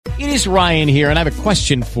It is Ryan here, and I have a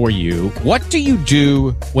question for you. What do you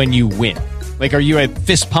do when you win? Like, are you a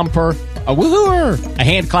fist pumper, a woohooer, a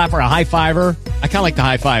hand clapper, a high fiver? I kind of like the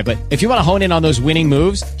high five, but if you want to hone in on those winning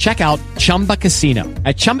moves, check out Chumba Casino.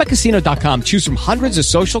 At ChumbaCasino.com, choose from hundreds of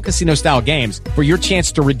social casino-style games for your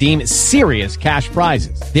chance to redeem serious cash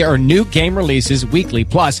prizes. There are new game releases weekly,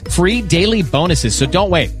 plus free daily bonuses. So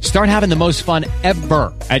don't wait. Start having the most fun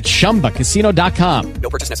ever at ChumbaCasino.com.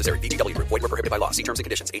 No purchase necessary. VGW Group. Void where prohibited by law. See terms and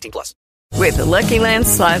conditions. 18+. With the Lucky Land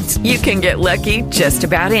Slots, you can get lucky just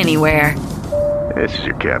about anywhere. This is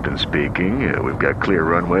your captain speaking. We've got clear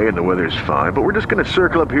runway and the weather's fine, but we're just going to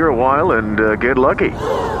circle up here a while and get lucky.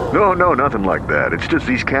 No, nothing like that. It's just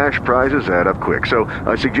these cash prizes add up quick. So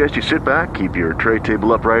I suggest you sit back, keep your tray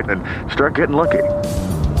table upright, and start getting lucky.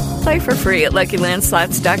 Play for free at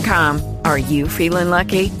LuckyLandSlots.com. Are you feeling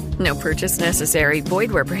lucky? No purchase necessary.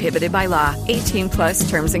 Void where prohibited by law. 18+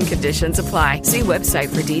 terms and conditions apply. See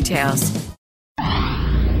website for details.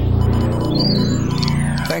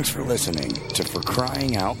 Thanks for listening to For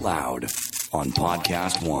Crying Out Loud on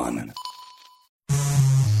Podcast One.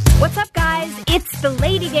 What's up, guys? It's the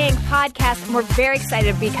Lady Gang podcast, and we're very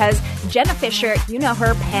excited because Jenna Fischer, you know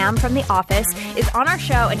her, Pam from The Office, is on our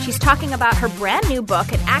show, and she's talking about her brand new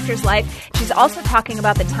book, An Actor's Life. She's also talking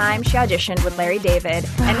about the time she auditioned with Larry David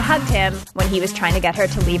and hugged him when he was trying to get her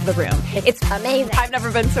to leave the room. It's amazing. I've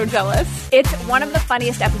never been so jealous. It's one of the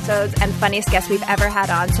funniest episodes and funniest guests we've ever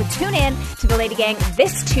had on, so tune in to the Lady Gang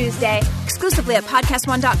this Tuesday, exclusively at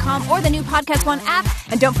PodcastOne.com or the new Podcast One app,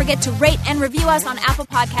 and don't forget to rate and review us on Apple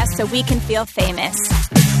Podcasts so we can feel famous.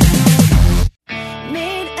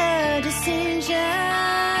 Made a decision.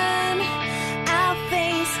 I'll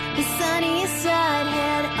face the sunny side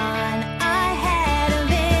head on. I had a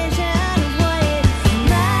vision of what it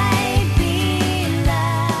might be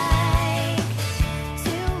like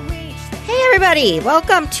to reach the... Hey, everybody.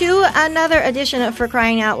 Welcome to another edition of For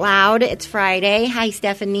Crying Out Loud. It's Friday. Hi,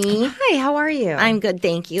 Stephanie. Hi, how are you? I'm good,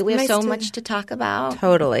 thank you. We have Nice so to- much to talk about.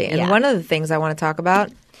 Totally. And Yeah. one of the things I want to talk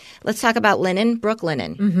about, Let's talk about linen, Brook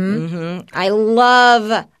Linen. I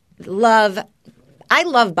love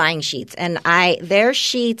buying sheets, and their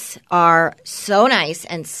sheets are so nice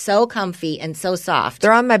and so comfy and so soft.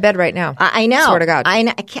 they're on my bed right now. I know. Swear to God. I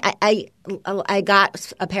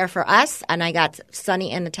got a pair for us, and I got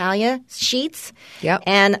Sunny and Natalia sheets. Yep.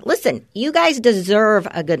 And listen, you guys deserve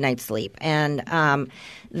a good night's sleep. And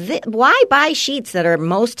why buy sheets that are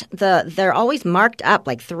they're always marked up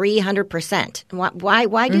like 300%?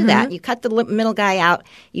 Why do that? You cut the middle guy out.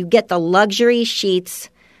 You get the luxury sheets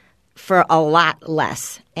for a lot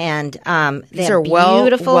less. And they have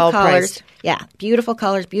beautiful colors. priced. Yeah, beautiful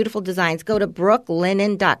colors, beautiful designs. Go to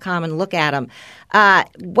brooklinen.com and look at them.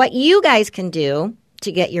 What you guys can do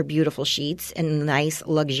to get your beautiful sheets and nice,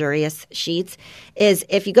 luxurious sheets is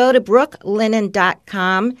if you go to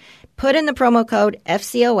brooklinen.com, put in the promo code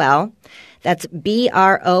FCOL. That's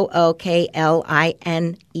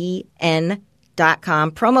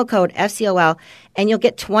BROOKLINEN.com. Promo code FCOL, and you'll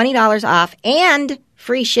get $20 off and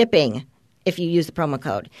free shipping if you use the promo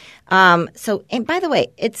code. And by the way,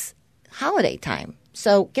 it's holiday time.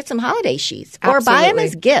 So get some holiday sheets or buy them Absolutely.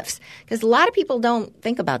 as gifts, because a lot of people don't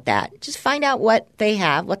think about that. Just find out what they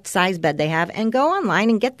have, what size bed they have, and go online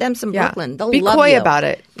and get them some Brooklyn. They'll Be love coy you. about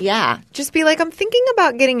it. Yeah. Just be like, I'm thinking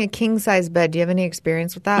about getting a king-size bed. Do you have any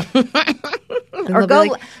experience with that? And Or they'll be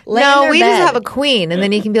go like, lay in no, their we bed. just have a queen. And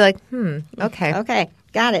then you can be like, okay. Okay.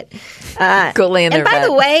 Got it. Go lay in and their by bed.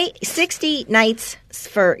 the way, 60 nights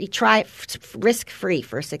try risk-free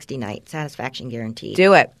for 60 nights. Satisfaction guaranteed.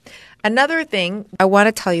 Do it. Another thing I want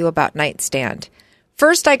to tell you about Nightstand.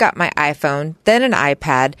 First, I got my iPhone, then an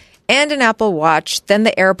iPad, and an Apple Watch, then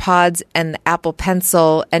the AirPods and the Apple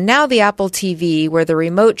Pencil, and now the Apple TV, where the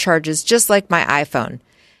remote charges just like my iPhone.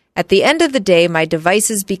 At the end of the day, my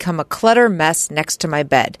devices become a clutter mess next to my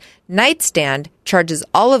bed. Nightstand charges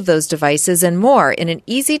all of those devices and more in an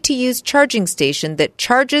easy-to-use charging station that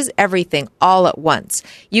charges everything all at once.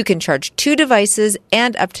 You can charge 2 devices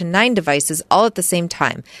and up to 9 devices all at the same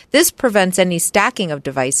time. This prevents any stacking of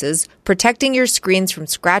devices, protecting your screens from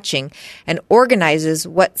scratching, and organizes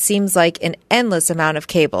what seems like an endless amount of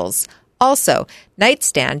cables. Also,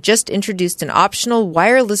 Nightstand just introduced an optional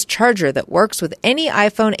wireless charger that works with any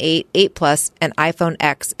iPhone 8, 8 Plus, and iPhone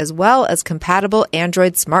X, as well as compatible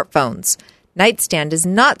Android smartphones. Nightstand is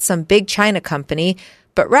not some big China company,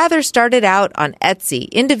 but rather started out on Etsy,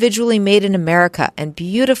 individually made in America and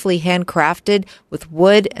beautifully handcrafted with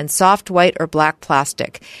wood and soft white or black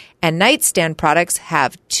plastic. And Nightstand products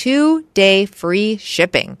have 2-day free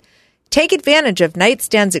shipping. Take advantage of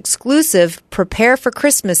Nightstand's exclusive Prepare for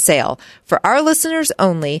Christmas sale. For our listeners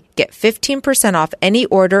only, get 15% off any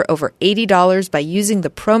order over $80 by using the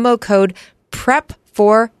promo code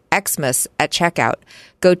PREP4XMAS at checkout.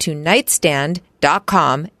 Go to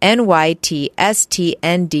nightstand.com,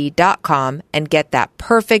 NYTSTND.com, and get that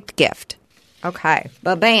perfect gift. Okay.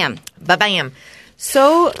 Ba-bam. Ba-bam.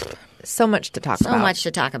 So much to talk about. So much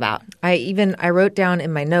to talk about. I wrote down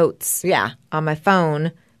in my notes on my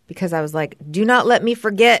phone because I was like, do not let me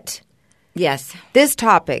forget Yes. this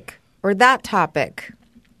topic or that topic.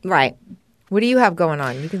 Right. What do you have going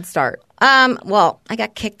on? You can start. Well, I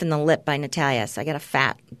got kicked in the lip by Natalia, so I got a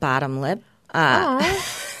fat bottom lip. And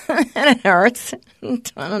it hurts. I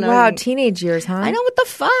don't know. Wow, teenage years, huh? I know, what the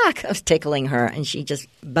fuck? I was tickling her, and she just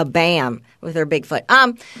ba-bam with her big foot.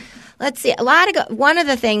 Let's see. One of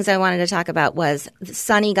the things I wanted to talk about was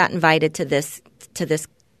Sonny got invited to this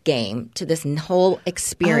game, to this whole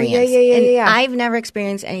experience. Oh, yeah. I've never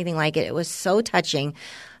experienced anything like it. It was so touching.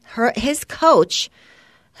 His coach,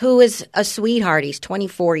 who is a sweetheart, he's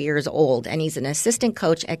 24 years old, and he's an assistant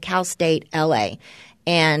coach at Cal State LA.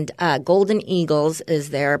 And Golden Eagles is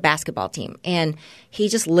their basketball team. And he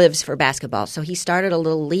just lives for basketball. So he started a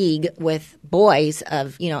little league with boys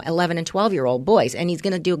of, 11 and 12-year-old boys. And he's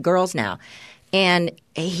going to do girls now. And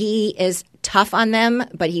he is tough on them,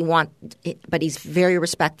 but he's very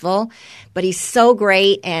respectful. But he's so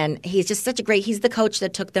great, and he's just such a great – he's the coach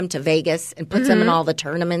that took them to Vegas and puts them in all the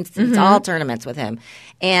tournaments. It's all tournaments with him.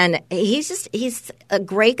 And he's a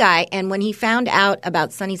great guy. And when he found out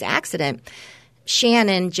about Sonny's accident,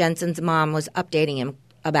 Shannon, Jensen's mom, was updating him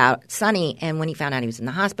about Sonny, and when he found out he was in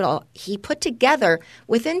the hospital, he put together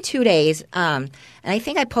within 2 days, and I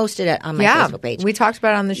think I posted it on my Facebook page. We talked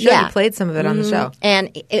about it on the show. You played some of it on the show.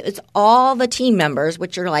 And it's all the team members,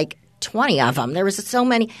 which are like 20 of them. There was so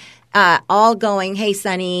many, all going, hey,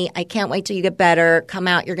 Sonny, I can't wait till you get better. Come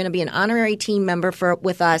out. You're going to be an honorary team member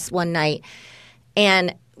with us one night.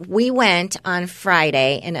 And we went on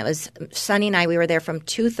Friday, and it was Sonny and I. We were there from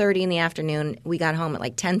 2:30 in the afternoon. We got home at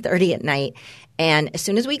like 10:30 at night. And as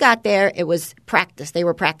soon as we got there, it was practice. They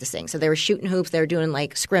were practicing. So they were shooting hoops. They were doing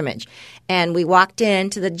like scrimmage. And we walked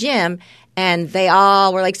into the gym, and they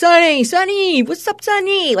all were like, Sonny, what's up,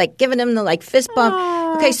 Sonny? Like giving him the like fist bump.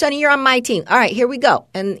 Aww. Okay, Sonny, you're on my team. All right, here we go.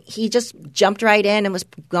 And he just jumped right in and was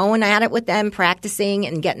going at it with them, practicing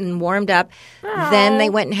and getting warmed up. Aww. Then they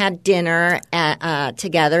went and had dinner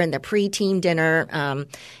together, in the pre-team dinner.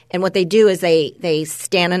 And what they do is they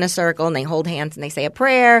stand in a circle and they hold hands and they say a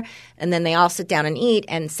prayer, and then they all sit down and eat.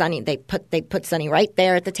 And Sonny, they put Sonny right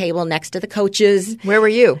there at the table next to the coaches. Where were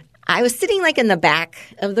you? I was sitting like in the back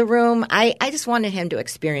of the room. I just wanted him to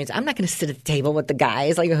experience. I'm not going to sit at the table with the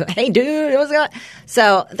guys like, hey, dude, what's going on?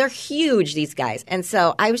 So they're huge, these guys. And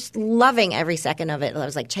so I was loving every second of it. I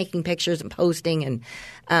was like taking pictures and posting.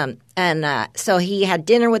 And so he had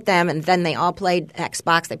dinner with them, and then they all played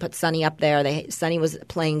Xbox. They put Sonny up there. Sonny was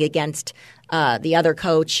playing against the other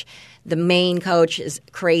coach. The main coach is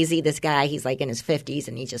crazy. This guy, he's like in his 50s,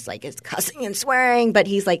 and he just like is cussing and swearing. But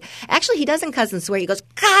he's like, actually, he doesn't cuss and swear. He goes,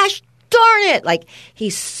 gosh darn it. Like,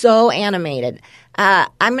 he's so animated. I'm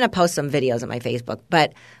going to post some videos on my Facebook.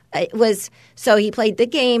 But it was – so he played the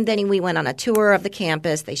game. Then we went on a tour of the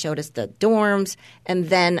campus. They showed us the dorms. And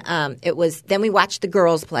then then we watched the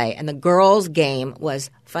girls play. And the girls' game was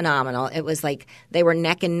phenomenal. It was like they were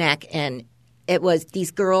neck and neck, and it was –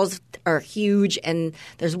 these girls are huge, and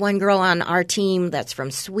there's one girl on our team that's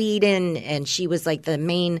from Sweden, and she was like the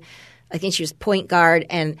main – I think she was point guard,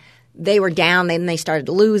 and they were down. Then they started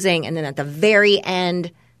losing, and then at the very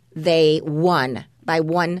end they won by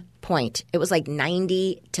 1 point. It was like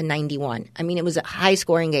 90-91. I mean, it was a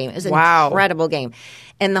high-scoring game. It was an incredible game.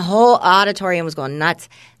 And the whole auditorium was going nuts.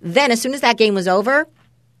 Then as soon as that game was over,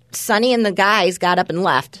 Sonny and the guys got up and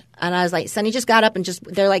left. And I was like, Sonny just got up and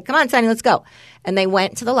they're like, come on, Sonny, let's go. And they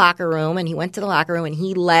went to the locker room, and he went to the locker room, and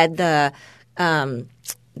he led the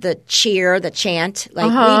cheer, the chant,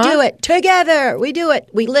 like, we do it together. We do it.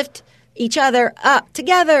 We lift each other up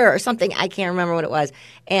together or something. I can't remember what it was.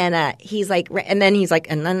 And he's like, and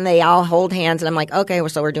then they all hold hands, and I'm like, okay,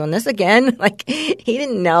 so we're doing this again. Like, he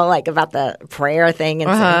didn't know like about the prayer thing,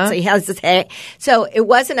 and so he has this. So it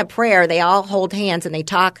wasn't a prayer. They all hold hands and they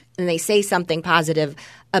talk and they say something positive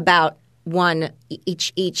about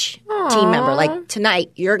each team member. Like,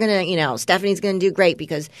 tonight you're gonna, Stephanie's gonna do great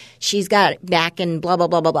because she's got it back and blah blah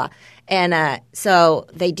blah blah blah. And so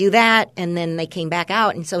they do that, and then they came back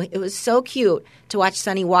out, and so it was so cute to watch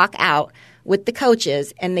Sonny walk out with the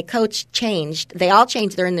coaches, and the coach changed. They all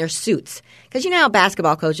changed. They're in their suits because you know how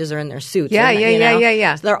basketball coaches are in their suits.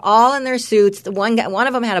 Yeah. So they're all in their suits. One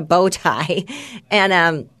of them had a bow tie,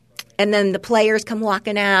 and And then the players come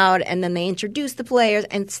walking out, and then they introduce the players,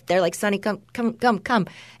 and they're like, Sonny, come.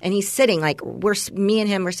 And he's sitting like me and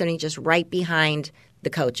him were sitting just right behind the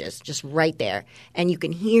coaches, just right there. And you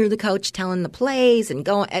can hear the coach telling the plays and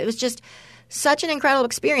going. It was just such an incredible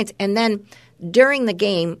experience. And then during the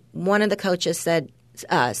game, one of the coaches said,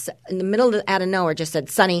 in the middle of out of nowhere, just said,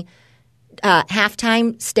 Sonny,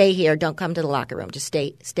 halftime, stay here. Don't come to the locker room. Just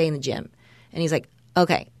stay in the gym. And he's like,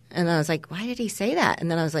 okay. And I was like, why did he say that?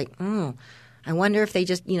 And then I was like, I wonder if they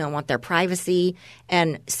just, want their privacy.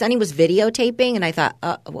 And Sonny was videotaping, and I thought,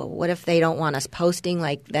 well, what if they don't want us posting,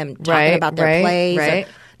 like them talking about their plays? Right.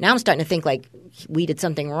 Now I'm starting to think like we did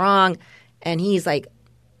something wrong. And he's like,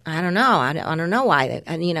 I don't know. I don't know why.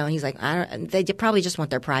 And, he's like, they probably just want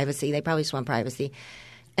their privacy. They probably just want privacy.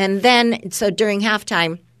 And then, so during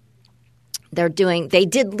halftime, they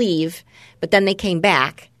did leave, but then they came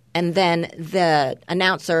back. And then the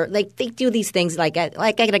announcer, like they do these things like at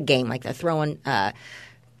a game, like they're throwing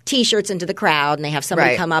T-shirts into the crowd, and they have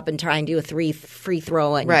somebody come up and try and do a free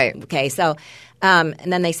throw. And, okay, so and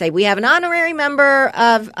then they say, we have an honorary member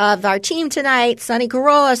of our team tonight, Sonny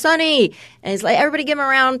Carolla. Sonny, and he's like, everybody give him a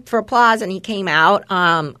round for applause. And he came out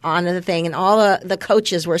onto the thing, and all the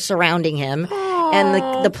coaches were surrounding him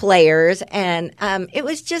and the players, and it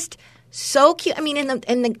was just so cute. I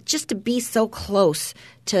mean, just to be so close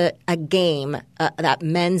to a game, that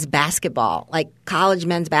men's basketball, like college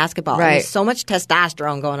men's basketball. Right. There's so much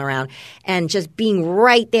testosterone going around, and just being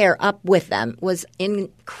right there up with them was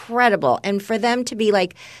incredible. And for them to be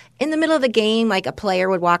like in the middle of the game, like a player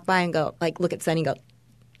would walk by and go, like, look at Sonny and go,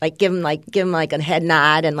 like give him like a head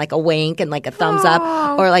nod and like a wink and like a thumbs up,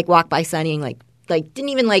 or like walk by Sonny and like didn't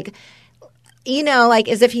even like. Like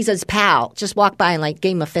as if he's his pal, just walked by and like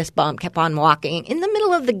gave him a fist bump, kept on walking in the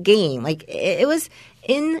middle of the game. Like it was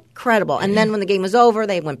incredible. And then when the game was over,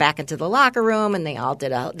 they went back into the locker room and they all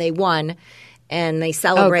they won and they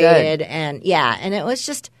celebrated. And and it was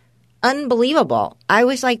just unbelievable. I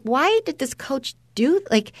was like, why did this coach do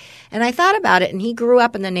and I thought about it, and he grew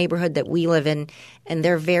up in the neighborhood that we live in, and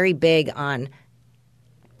they're very big on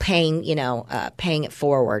paying it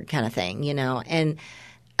forward kind of thing, and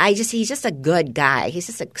he's just a good guy. He's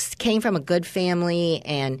just came from a good family,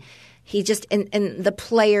 and he just and the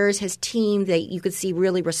players, his team, you could see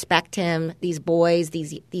really respect him. These boys,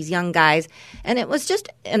 these young guys, and it was just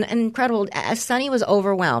an incredible. Sonny was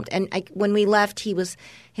overwhelmed, and when we left, he's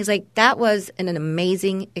like, that was an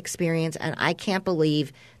amazing experience, and I can't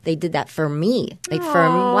believe they did that for me. Like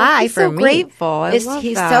he's for so me? Grateful.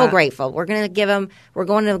 He's so grateful. We're gonna give him. We're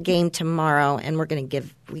going to a game tomorrow, and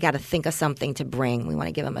we got to think of something to bring. We want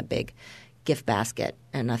to give him a big gift basket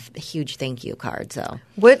and a huge thank you card. So,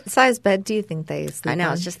 what size bed do you think they sleep I know. on?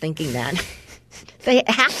 I was just thinking that they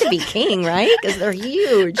have to be king, right? Because they're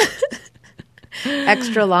huge,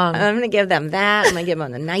 extra long. I'm gonna give them that. I'm gonna give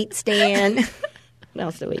them the nightstand. What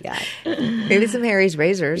else do we got? Maybe some Harry's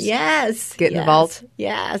razors. Yes. Get in the vault.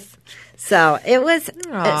 Yes. So it was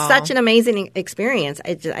such an amazing experience.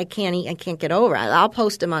 I can't get over it. I'll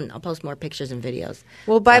post more pictures and videos.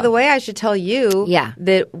 Well, by the way, I should tell you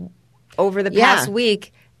that over the past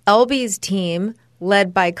week, LB's team,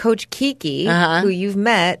 led by Coach Kiki, who you've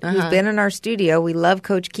met, who's been in our studio. We love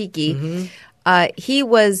Coach Kiki. He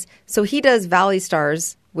does Valley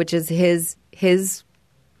Stars, which is his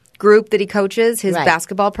group that he coaches, his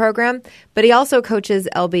basketball program, but he also coaches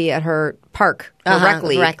LB at her park, her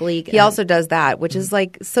rec league. He also does that, which is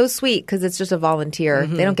like so sweet because it's just a volunteer.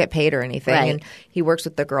 They don't get paid or anything, and he works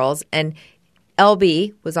with the girls. And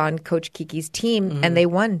LB was on Coach Kiki's team, and they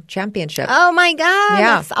won championship. Oh my God,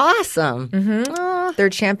 that's awesome! Their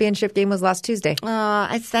championship game was last Tuesday.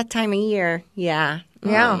 It's that time of year. Yeah.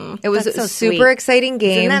 It was a super exciting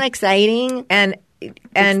game. Isn't that exciting? And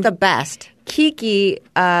it's the best. Kiki,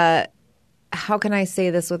 how can I say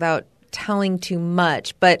this without telling too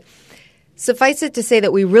much? But suffice it to say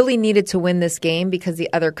that we really needed to win this game because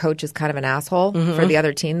the other coach is kind of an asshole for the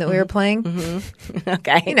other team that we were playing.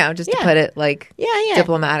 Okay. Just to put it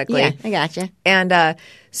diplomatically. Yeah, I gotcha. And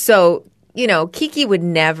so, Kiki would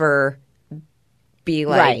never be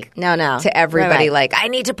like to everybody like, I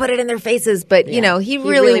need to put it in their faces. But, he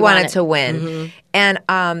really wanted to win. And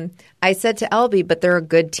I said to LB, but they're a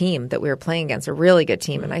good team that we were playing against, a really good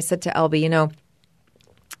team. And I said to LB,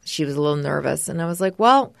 she was a little nervous. And I was like,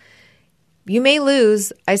 well, you may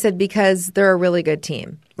lose. I said, because they're a really good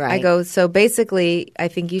team. Right. I go, so basically, I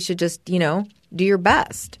think you should just, do your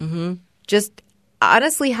best. Just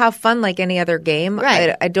honestly have fun like any other game.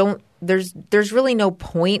 Right. I don't there's really no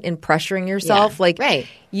point in pressuring yourself. Yeah, Like right.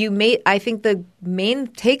 I think the main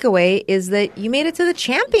takeaway is that you made it to the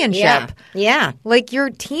championship. Yeah. Like your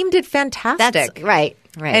team did fantastic. That's right.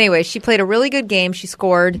 Anyway, she played a really good game. She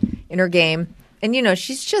scored in her game. And,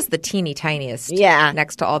 she's just the teeny tiniest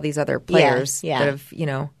next to all these other players that have,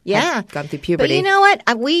 had gone through puberty. But you know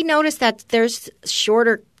what? We noticed that there's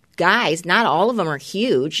shorter guys. Not all of them are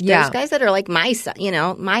huge. There's guys that are like my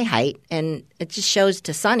height. And it just shows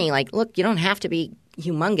to Sunny, like, look, you don't have to be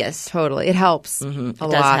humongous. Totally. It helps It a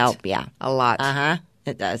does lot. help, yeah. A lot. Uh-huh.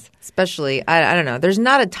 It does. Especially, I don't know. There's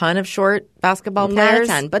not a ton of short basketball players.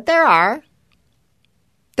 Not a ton, but there are.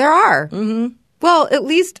 There are. Mm-hmm. Well, at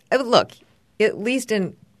least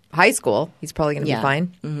in high school, he's probably going to be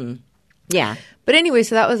fine. Mm-hmm. Yeah. But anyway,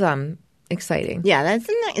 so that was exciting. Yeah, that's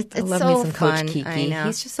it's I love so me some fun. Coach Kiki. I know.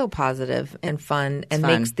 He's just so positive and fun and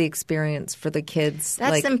fun. makes the experience for the kids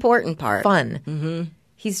That's the important part. fun. Mm-hmm.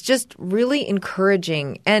 He's just really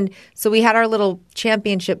encouraging. And so we had our little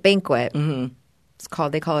championship banquet. Mm-hmm.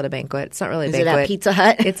 They call it a banquet. It's not really a Is banquet. it at Pizza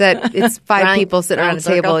Hut? It's five people sitting around a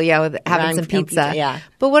table, circle? with having some pizza. Yeah.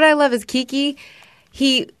 But what I love is Kiki.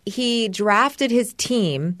 He drafted his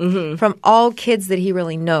team from all kids that he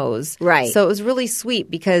really knows. Right. So it was really sweet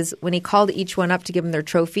because when he called each one up to give them their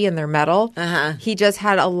trophy and their medal, he just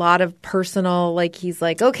had a lot of personal, he's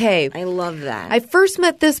like, okay. I love that. I first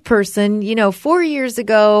met this person, 4 years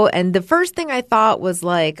ago, and the first thing I thought was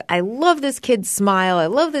I love this kid's smile. I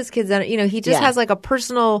love this kid's, he just has a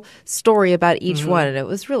personal story about each one, and it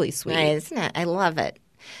was really sweet. Right, isn't it? I love it.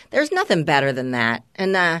 There's nothing better than that.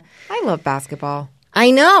 And I love basketball.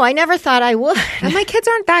 I know. I never thought I would. And my kids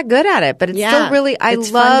aren't that good at it, but it's still really. I it's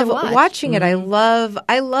love fun to watch. watching it. I love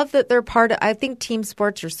that they're part of. I think team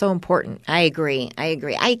sports are so important. I agree.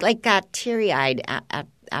 I got teary eyed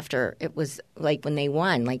after it was when they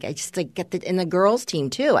won. I just get in the girls team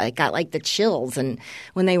too. I got the chills, and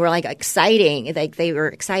when they were exciting, they were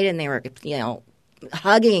excited and they were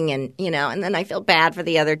hugging and and then I feel bad for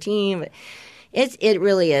the other team. It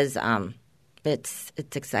really is.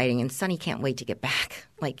 It's exciting, and Sonny can't wait to get back.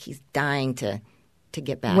 He's dying to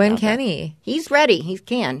get back. When can he? He's ready. He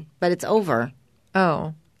can, but it's over.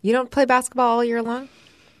 Oh, you don't play basketball all year long?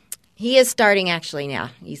 He is starting actually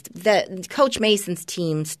now. He's the Coach Mason's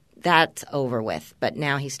teams. That's over with, but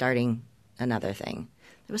now he's starting another thing.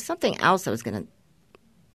 There was something else I was going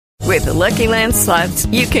to. With the Lucky Land Slots,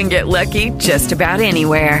 you can get lucky just about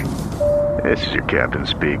anywhere. This is your captain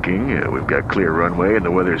speaking. We've got clear runway and the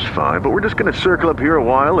weather's fine, but we're just going to circle up here a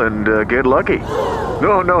while and get lucky.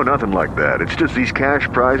 No, nothing like that. It's just these cash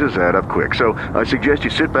prizes add up quick. So I suggest you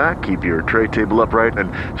sit back, keep your tray table upright, and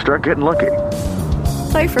start getting lucky.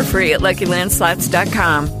 Play for free at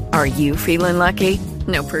LuckyLandSlots.com. Are you feeling lucky?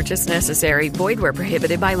 No purchase necessary. Void where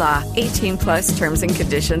prohibited by law. 18+ terms and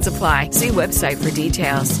conditions apply. See website for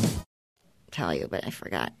details. Tell you, but I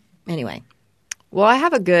forgot. Anyway. Well, I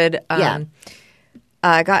have a good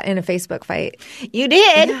I got in a Facebook fight. You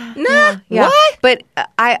did? Yeah. What? But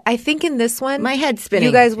I think in this one, my head's spinning.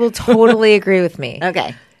 You guys will totally agree with me.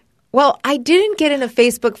 Okay. Well, I didn't get in a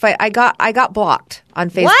Facebook fight. I got blocked on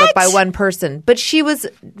Facebook by one person, but she was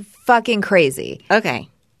fucking crazy. Okay.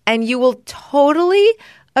 And you will totally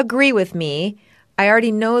agree with me. I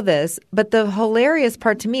already know this, but the hilarious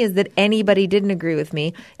part to me is that anybody didn't agree with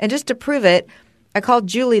me. And just to prove it, I called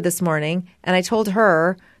Julie this morning and I told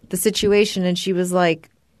her the situation and she was like,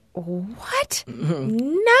 what?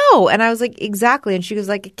 No. And I was like, exactly. And she was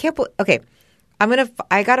like, I can't okay.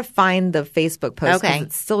 I got to find the Facebook post because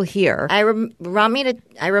it's still here. I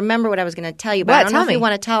remember what I was going to tell you, but I don't know if you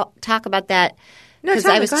want to talk about that. No, because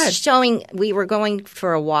I was showing, we were going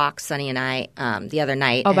for a walk, Sonny and I, the other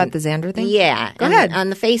night. Oh, about the Xander thing? Yeah. Go ahead. On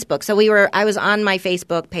the Facebook. So I was on my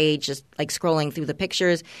Facebook page just scrolling through the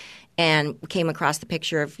pictures and came across the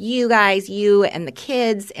picture of you guys, you and the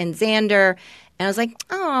kids and Xander. And I was like,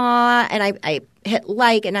 aw. And I hit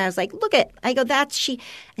and I was like,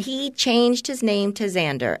 he changed his name to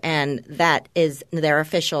Xander. And that is their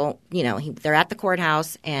official, they're at the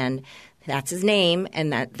courthouse and that's his name.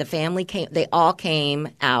 And that the family they all came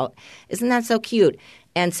out. Isn't that so cute?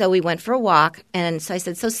 And so we went for a walk. And so I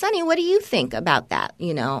said, so Sonny, what do you think about that?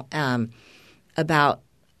 About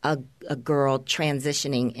a girl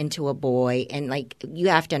transitioning into a boy, and you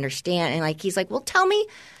have to understand, and he's like, well, tell me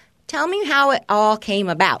how it all came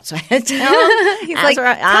about. So I tell him, he's like,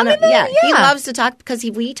 tell me that, he loves to talk because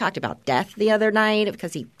we talked about death the other night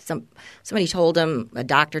because somebody told him, a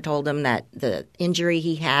doctor told him that the injury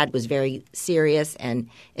he had was very serious, and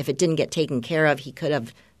if it didn't get taken care of, he could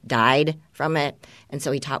have died from it. And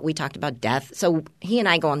so we talked about death. So he and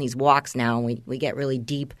I go on these walks now, and we get really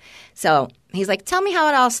deep. So he's like, tell me how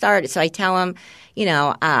it all started. So I tell him,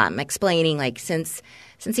 explaining like since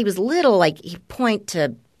he was little, like he'd point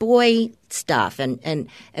to boy stuff. And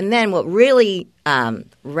then what really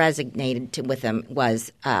resonated with him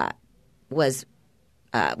was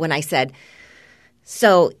when I said,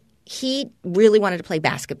 so he really wanted to play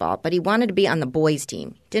basketball, but he wanted to be on the boys'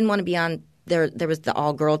 team. He didn't want to be on there was the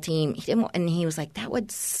all-girl team. And he was like, that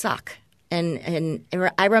would suck. And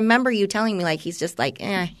I remember you telling me, like, he's just like,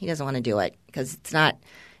 he doesn't want to do it because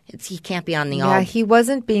he can't be on the all. Yeah, he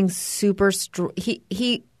wasn't being super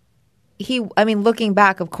he I mean, looking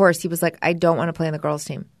back, of course, he was like, I don't want to play on the girls'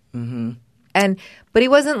 team. Mm-hmm. But he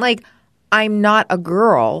wasn't like, I'm not a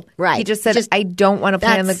girl. Right. He just said, I don't want to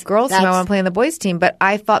play on the girls' team. I want to play on the boys' team. But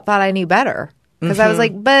I thought I knew better. Because I was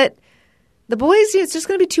like, but the boys' team, it's just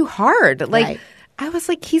going to be too hard. Like, right. I was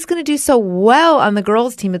like, he's going to do so well on the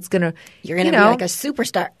girls' team. It's going to, you're going to be like a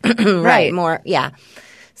superstar. Right. More. Yeah.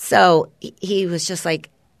 So he was just like,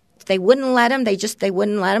 they wouldn't let him. They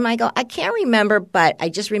wouldn't let him. I go, I can't remember, but I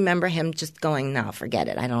just remember him just going, no, forget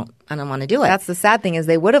it. I don't want to do it. That's the sad thing is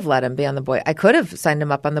they would have let him be on the boy. I could have signed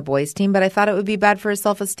him up on the boys' team, but I thought it would be bad for his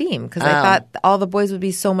self-esteem because I thought all the boys would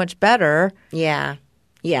be so much better. Yeah.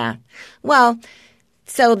 Yeah. Well,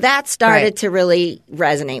 so that started to really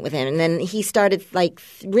resonate with him. And then he started like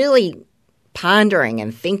really pondering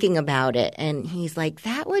and thinking about it. And he's like,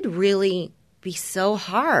 that would really be so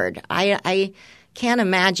hard. I can't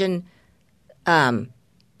imagine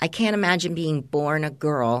being born a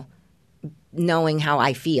girl knowing how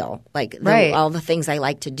I feel, like all the things I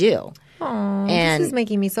like to do. Aww, this is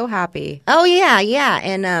making me so happy. Oh, yeah, yeah.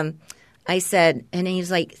 And I said, and he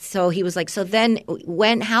was like, so then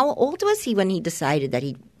how old was he when he decided that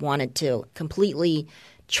he wanted to completely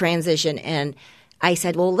transition? And I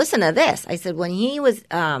said, well, listen to this. I said, when he was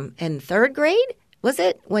in third grade, was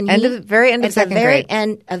it? Very end of second grade.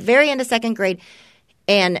 Very end of second grade.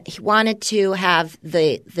 And he wanted to have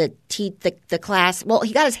the class. Well,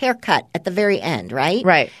 he got his hair cut at the very end, right?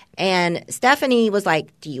 Right. And Stephanie was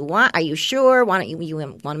like, are you sure? Why don't you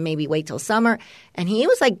want to maybe wait till summer? And he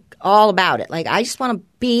was like all about it. Like, I just want to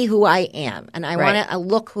be who I am. And I want to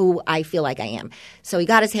look who I feel like I am. So he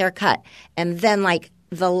got his hair cut. And then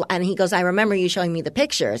and he goes, I remember you showing me the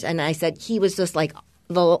pictures. And I said, he was just like,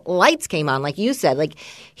 the lights came on, like you said. Like,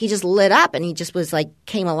 he just lit up and he just was like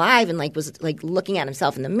came alive and like was like looking at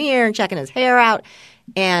himself in the mirror and checking his hair out.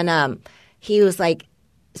 And he was like,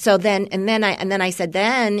 so then I said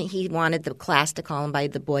then he wanted the class to call him by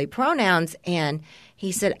the boy pronouns. And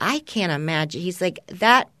he said, I can't imagine. He's like,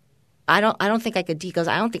 that I don't think I could. He goes,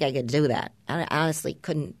 I don't think I could do that. I honestly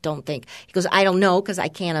don't think. He goes, I don't know because I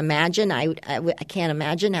can't imagine. I can't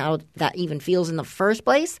imagine how that even feels in the first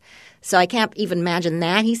place. So I can't even imagine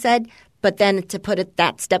that, he said. But then to put it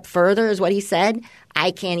that step further is what he said.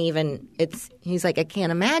 I can't even he's like, I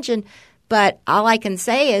can't imagine. But all I can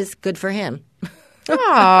say is good for him.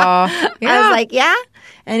 Aww. Yeah. I was like, yeah?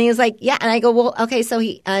 And he was like, yeah. And I go, well, okay. So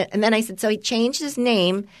and then I said, so he changed his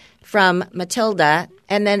name from Matilda.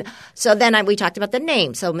 And then, we talked about the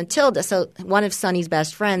name. So Matilda, so one of Sonny's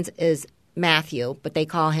best friends is Matthew, but they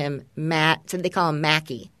call him Matt. So they call him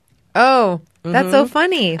Mackie. Oh, that's so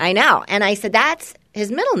funny. I know. And I said, that's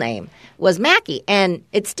his middle name was Mackie. And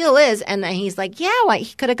it still is. And he's like, yeah, well,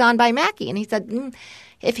 he could have gone by Mackie. And he said,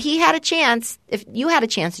 if you had a chance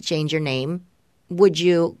to change your name, would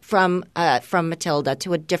you from Matilda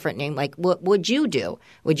to a different name? Like, what would you do?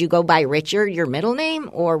 Would you go by Richard, your middle name,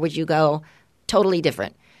 or would you go totally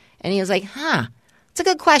different? And he was like, it's a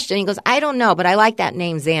good question. He goes, I don't know, but I like that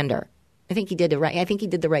name, Xander. I think he did the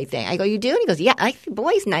right thing. I go, you do? And he goes, yeah,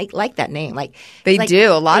 boys like that name. Like they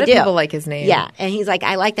do. A lot of people like his name. Yeah, and he's like,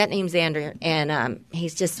 I like that name, Xander. And he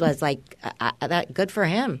just was like, that good for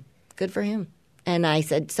him. Good for him. And I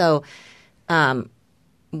said, so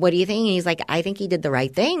what do you think? And he's like, I think he did the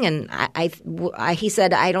right thing. And he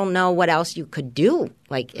said, I don't know what else you could do.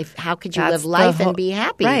 Like, how could you live life and be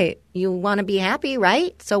happy? Right. You want to be happy,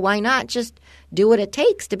 right? So why not just do what it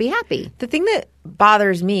takes to be happy? The thing that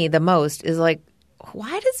bothers me the most is like,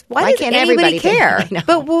 why does can't anybody everybody care?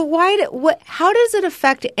 But how does it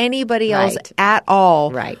affect anybody else at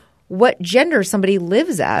all? Right. What gender somebody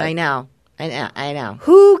lives at? I know.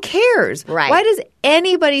 Who cares? Right. Why does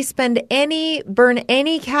anybody burn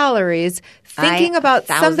any calories thinking about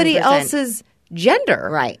somebody else's gender?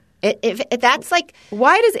 Right. If that's like,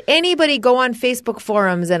 why does anybody go on Facebook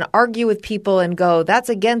forums and argue with people and go, that's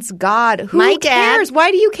against God? Who cares?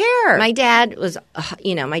 Why do you care? My dad was,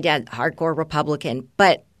 hardcore Republican,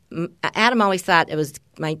 but Adam always thought it was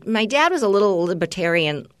my dad was a little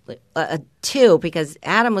libertarian too, because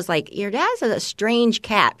Adam was like, your dad's a strange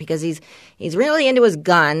cat because he's really into his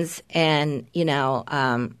guns and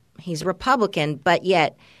he's Republican, but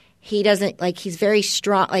yet he doesn't he's very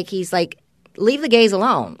strong. He's like, leave the gays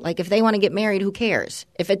alone. If they want to get married, who cares?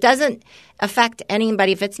 If it doesn't affect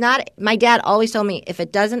anybody, if it's not, my dad always told me, if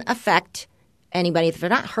it doesn't affect anybody, if they're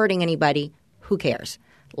not hurting anybody, who cares?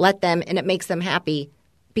 Let them, and it makes them happy,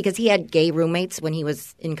 because he had gay roommates when he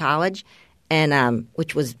was in college, and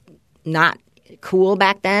which was not cool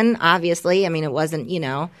back then, obviously. I mean, it wasn't,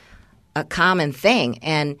 a common thing.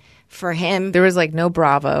 And for him, there was no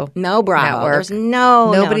Bravo. No Bravo. Network. There's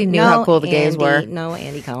nobody knew how cool the gays were. No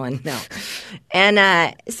Andy Cohen. No.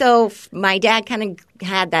 And so my dad kind of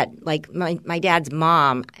had that, my dad's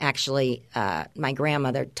mom actually, my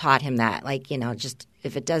grandmother taught him that, just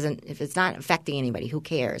if it's not affecting anybody, who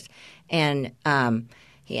cares? And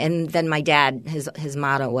then my dad, his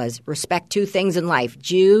motto was, respect two things in life,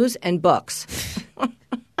 Jews and books.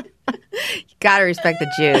 Gotta respect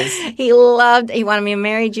the Jews. He wanted me to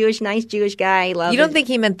marry nice Jewish guy. He loved You don't think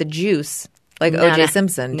he meant the juice, like O.J.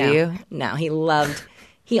 Simpson, do you? No, he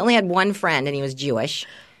only had one friend, and he was Jewish.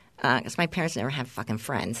 Because my parents never had fucking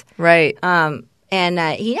friends. Right. And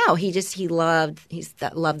he loved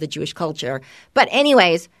the Jewish culture. But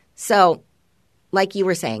anyways, so like you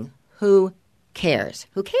were saying, who cares?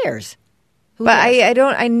 Who cares? But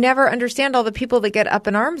I never understand all the people that get up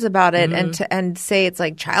in arms about it and say it's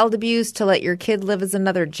like child abuse to let your kid live as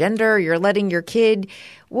another gender. You're letting your kid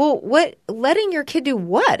letting your kid do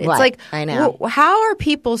what? It's like, I know. How are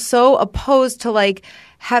people so opposed to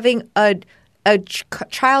having a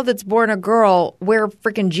child that's born a girl wear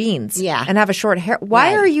freaking jeans and have a short hair?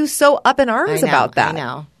 Why are you so up in arms about that?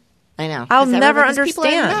 I know. I'll never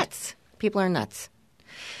understand. People are nuts.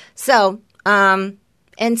 So,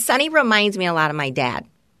 and Sonny reminds me a lot of my dad.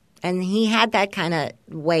 And he had that kind of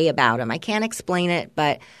way about him. I can't explain it,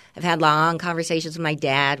 but I've had long conversations with my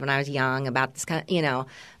dad when I was young about this kind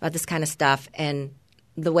of stuff, and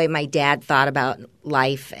the way my dad thought about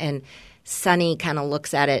life. And Sonny kind of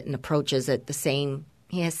looks at it and approaches it the same.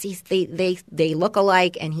 They look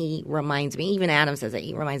alike, and he reminds me. Even Adam says that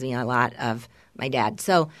he reminds me a lot of my dad.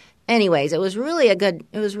 So, anyways, it was really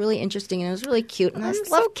interesting, and it was really cute. And I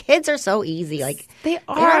love kids are so easy. They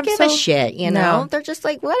are. They don't give a shit, No. They're just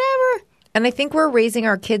whatever. And I think we're raising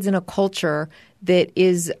our kids in a culture that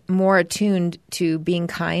is more attuned to being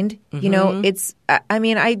kind.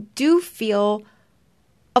 Mm-hmm. I do feel,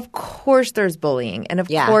 of course there's bullying, and of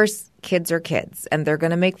course kids are kids, and they're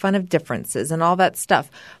going to make fun of differences and all that stuff.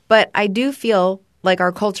 But I do feel like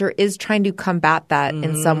our culture is trying to combat that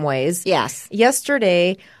in some ways. Yes.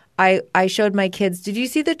 Yesterday, I showed my kids. Did you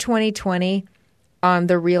see the 2020 on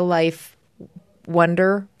the real life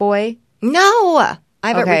Wonder Boy? No, I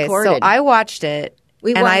haven't recorded. So I watched it.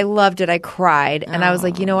 I loved it. I cried. And I was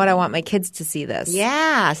like, you know what? I want my kids to see this.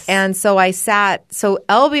 Yes. And so I sat. So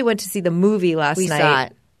Elby went to see the movie last night. We saw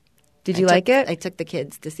it. Did you like it? I took the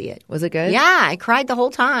kids to see it. Was it good? Yeah. I cried the whole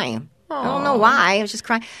time. Aww. I don't know why. I was just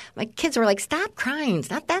crying. My kids were like, stop crying. It's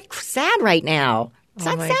not that sad right now. It's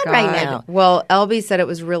not sad right now. Well, Elby said it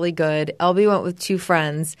was really good. Elby went with two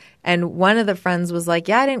friends, and one of the friends was like,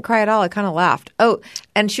 yeah, I didn't cry at all. I kind of laughed. Oh,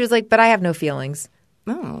 and she was like, but I have no feelings,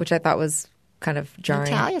 which I thought was kind of jarring.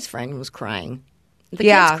 Natalia's friend was crying. The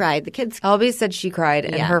kids cried. Elby said she cried,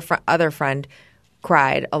 and her other friend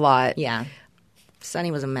cried a lot. Yeah.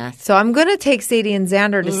 Sonny was a mess. So I'm going to take Sadie and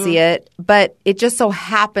Xander to see it, but it just so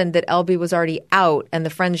happened that Elby was already out, and the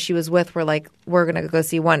friends she was with were like, we're going to go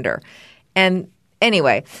see Wonder. And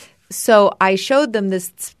anyway, so I showed them the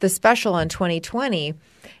special on 2020,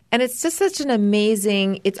 and it's just such an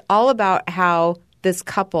amazing – it's all about how this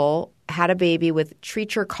couple had a baby with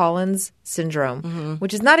Treacher-Collins syndrome,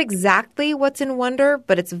 which is not exactly what's in Wonder,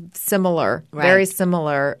 but it's similar, very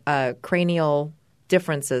similar cranial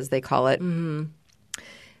differences, they call it. Mm-hmm.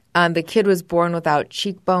 The kid was born without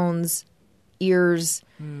cheekbones, ears,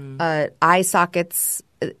 eye sockets.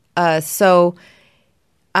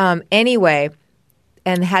 Anyway,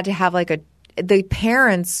 and had to have the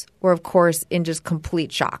parents were, of course, in just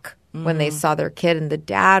complete shock when they saw their kid. And the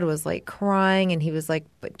dad was crying, and he was like,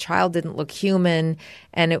 but child didn't look human.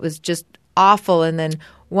 And it was just awful. And then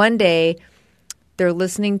one day they're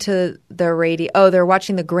listening to the radio. Oh, they're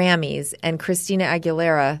watching the Grammys, and Christina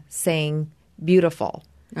Aguilera sang Beautiful.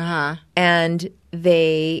 Uh-huh. And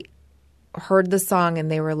they heard the song, and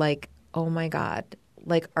they were like, oh, my God,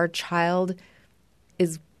 our child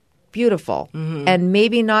is beautiful and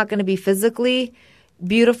maybe not going to be physically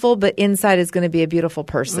beautiful, but inside is going to be a beautiful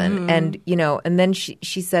person. And, and then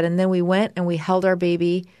she said, and then we went and we held our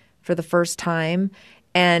baby for the first time.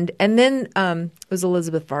 And then it was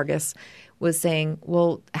Elizabeth Vargas was saying,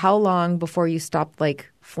 well, how long before you stopped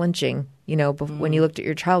like flinching, you know, when you looked at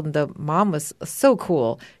your child? And the mom was so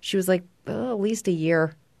cool. She was like, at least a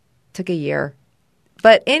year. Took a year.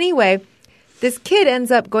 But anyway, this kid ends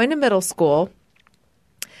up going to middle school.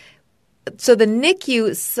 So the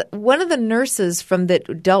NICU, one of the nurses from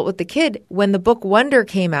that dealt with the kid, when the book Wonder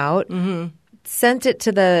came out, sent it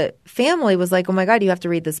to the family, was like, oh my God, you have to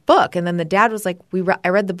read this book. And then the dad was like, I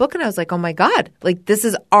read the book and I was like, oh my God, like this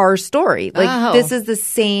is our story. Like this is the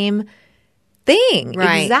same thing.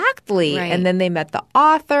 Right. Exactly. Right. And then they met the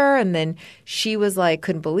author and then she was like,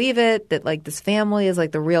 couldn't believe it that like this family is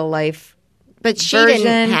like the real life But she version.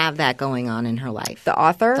 didn't have that going on in her life. The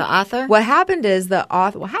author? The author? What happened is the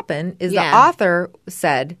author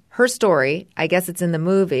said her story, I guess it's in the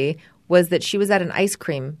movie, was that she was at an ice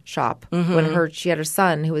cream shop when she had her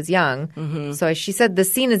son who was young. So she said the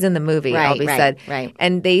scene is in the movie, Right, Albie right, said. right.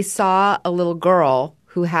 And they saw a little girl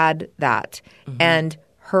who had that. And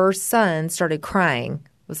her son started crying,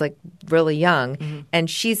 was like really young. And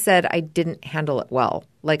she said, I didn't handle it well.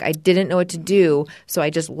 Like I didn't know what to do, so I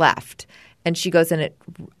just left. And she goes, and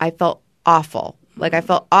I felt awful. Like I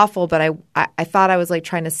felt awful, but I thought I was like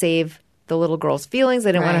trying to save the little girl's feelings.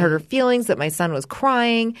 I didn't want to hurt her feelings that my son was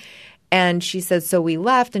crying. And she says, so we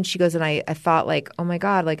left. And she goes, and I thought like, oh my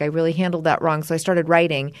God, like I really handled that wrong. So I started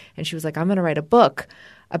writing. And she was like, I'm going to write a book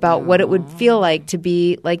about what it would feel like to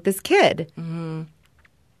be like this kid.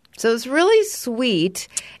 So it's really sweet.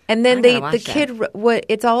 And then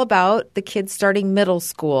it's all about the kid starting middle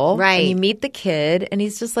school. Right. And you meet the kid and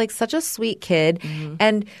he's just like such a sweet kid.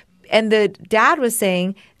 And the dad was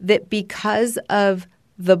saying that because of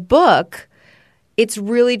the book, it's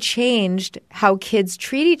really changed how kids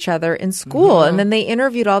treat each other in school. And then they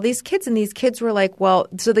interviewed all these kids and these kids were like, well,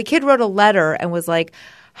 so the kid wrote a letter and was like,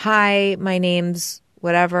 hi, my name's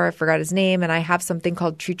whatever, I forgot his name, and I have something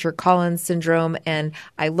called Treacher-Collins syndrome, and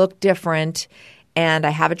I look different, and I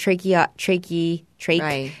have a trach,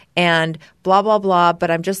 and blah, blah, blah, but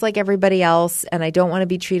I'm just like everybody else, and I don't want to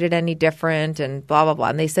be treated any different, and blah, blah, blah.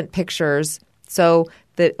 And they sent pictures. So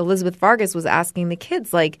Elizabeth Vargas was asking the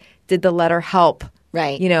kids, like, did the letter help?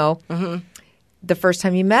 Right. You know, the first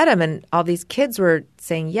time you met him, and all these kids were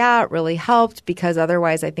saying, yeah, it really helped, because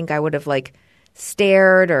otherwise I think I would have, like,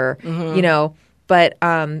 stared or, you know, but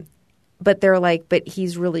they're like, but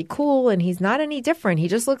he's really cool and he's not any different. He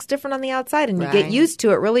just looks different on the outside and you get used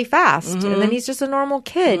to it really fast. And then he's just a normal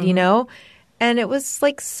kid, you know? And it was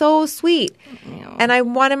like so sweet. And I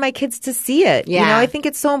wanted my kids to see it. Yeah. You know, I think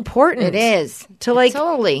it's so important. It is. To like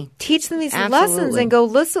totally teach them these lessons and go,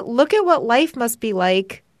 listen, look at what life must be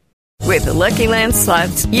like. With the Lucky Land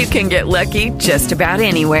Slots, you can get lucky just about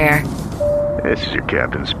anywhere. This is your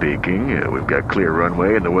captain speaking. We've got clear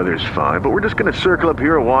runway and the weather's fine, but we're just going to circle up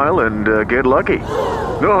here a while and get lucky.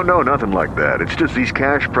 No, nothing like that. It's just these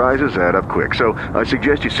cash prizes add up quick. So I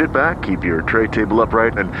suggest you sit back, keep your tray table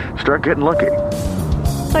upright, and start getting lucky.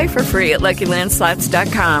 Play for free at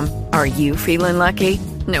LuckyLandSlots.com. Are you feeling lucky?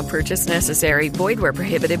 No purchase necessary. Void where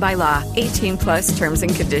prohibited by law. 18+ terms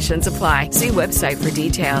and conditions apply. See website for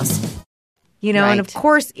details. You know, and of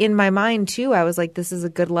course, in my mind, too, I was like, this is a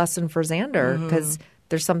good lesson for Xander because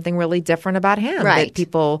there's something really different about him that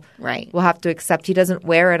people will have to accept. He doesn't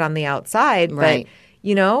wear it on the outside, but,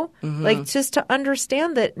 you know, like just to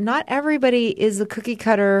understand that not everybody is a cookie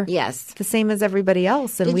cutter the same as everybody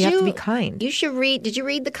else, and we have to be kind. You should read. Did you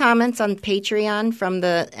read the comments on Patreon from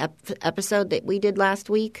the episode that we did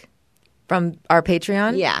last week? From our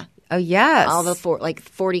Patreon? Yeah. Oh, yes. All the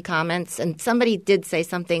 40 comments. And somebody did say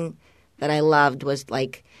something that I loved was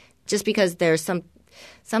like, just because there's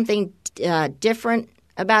something different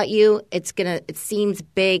about you, it seems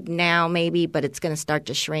big now maybe, but it's gonna start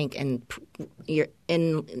to shrink, and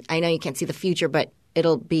I know you can't see the future, but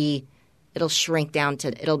it'll shrink down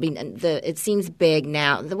to it seems big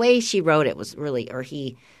now. The way she wrote it was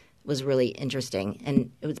he was really interesting,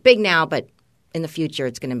 and it was big now, but in the future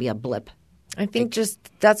it's gonna be a blip. I think just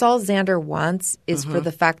that's all Xander wants is for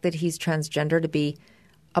the fact that he's transgender to be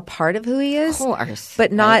a part of who he is, of course,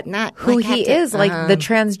 but not who he is. Like the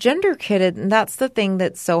transgender kid, and that's the thing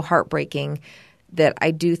that's so heartbreaking that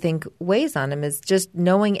I do think weighs on him is just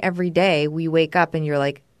knowing every day we wake up and you're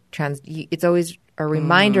like it's always a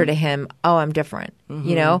reminder to him, oh, I'm different,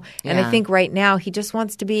 you know? And I think right now he just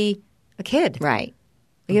wants to be a kid. Right.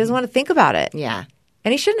 He doesn't want to think about it. Yeah.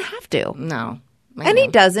 And he shouldn't have to. No. And he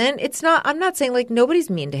doesn't. It's not. I'm not saying like nobody's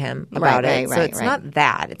mean to him about it. So it's not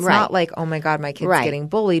that. It's not like, oh my God, my kid's getting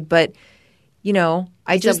bullied. But you know,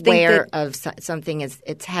 I He's just aware think that of something.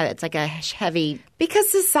 It's like a heavy. because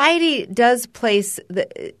society does place,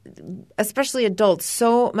 especially adults,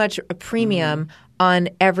 so much a premium on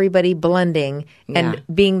everybody blending and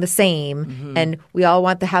being the same, and we all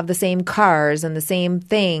want to have the same cars and the same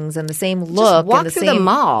things and the same look. Just walk and the through same the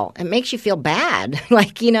mall. It makes you feel bad,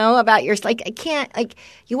 about your. Like I can't. Like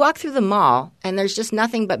you walk through the mall and there's just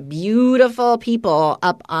nothing but beautiful people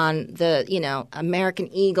up on the American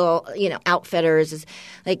Eagle, Outfitters, is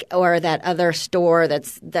or that other store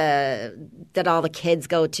that all the kids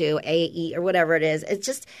go to, AE or whatever it is. It's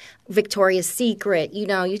just Victoria's Secret.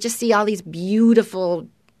 You just see all these beautiful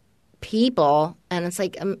people, and it's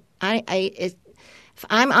like I'm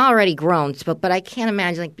already grown, but I can't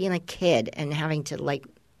imagine being a kid and having to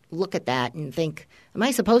look at that and think, am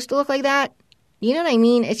I supposed to look like that? You know what I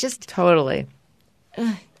mean? It's just totally.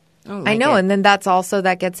 I know, it. and then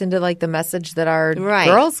that gets into the message that our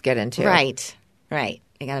girls get into. Right.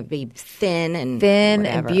 They got to be thin and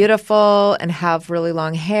and beautiful and have really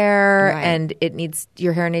long hair, and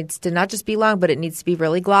your hair needs to not just be long, but it needs to be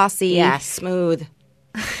really glossy. Yeah, smooth.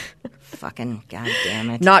 Fucking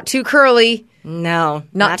goddamn it. Not too curly. No,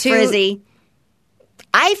 not too frizzy.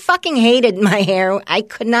 I fucking hated my hair. I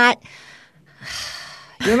could not.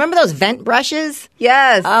 You remember those vent brushes?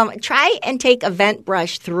 Yes. Try and take a vent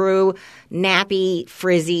brush through nappy,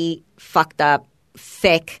 frizzy, fucked up,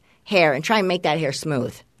 thick hair and try and make that hair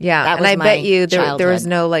smooth. Yeah, that and was I my bet you there was childhood.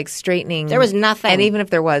 no straightening. There was nothing. And even if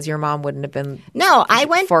there was, your mom wouldn't have been. No, I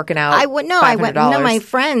went forking out. I went. No, my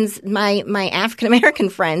friends, my African American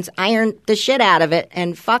friends, ironed the shit out of it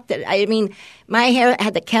and fucked it. I mean, my hair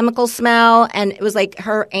had the chemical smell, and it was like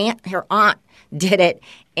her aunt did it,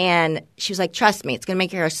 and she was like, "Trust me, it's going to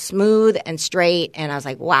make your hair smooth and straight." And I was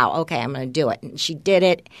like, "Wow, okay, I'm going to do it." And she did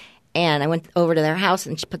it, and I went over to their house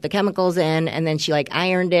and she put the chemicals in, and then she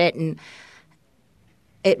ironed it, and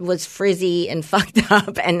it was frizzy and fucked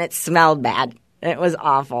up, and it smelled bad. It was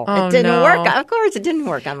awful. Oh, it didn't no. work. Of course, it didn't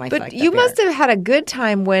work on my fucked But up you must hair. have had a good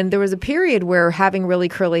time when there was a period where having really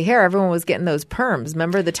curly hair, everyone was getting those perms.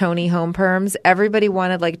 Remember the Tony Home perms? Everybody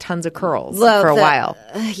wanted tons of curls for a while.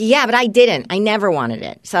 Yeah, but I didn't. I never wanted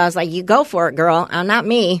it. So I was like, you go for it, girl. Not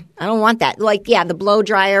me. I don't want that. The blow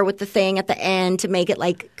dryer with the thing at the end to make it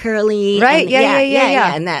curly. Right? And,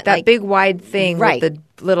 Yeah. And that big wide thing with the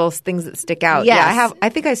little things that stick out. Yes. Yeah, I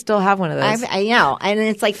think I still have one of those. I know. And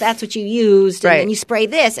it's that's what you used. And then you spray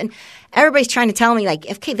this. And everybody's trying to tell me,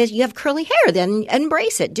 okay, you have curly hair, then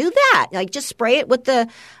embrace it. Do that. just spray it with the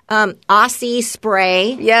Aussie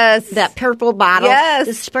spray. Yes. That purple bottle. Yes.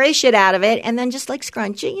 Just spray shit out of it. And then just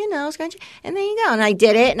scrunch it, scrunch it. And there you go. And I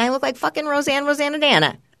did it. And I look like fucking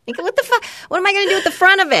Rosanna. What the fuck? What am I going to do with the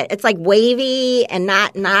front of it? It's wavy and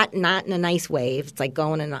not in a nice wave. It's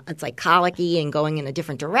it's colicky and going in a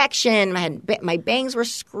different direction. My bangs were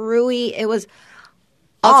screwy. It was.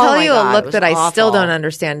 I'll tell you God, a look that I still awful. don't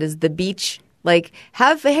understand is the beach.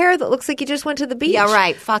 Have hair that looks like you just went to the beach. Yeah,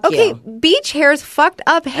 right. Fuck okay, you. beach hair is fucked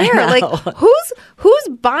up hair. Who's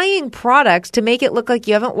buying products to make it look like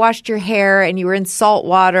you haven't washed your hair and you were in salt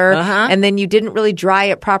water and then you didn't really dry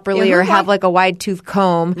it properly or have a wide tooth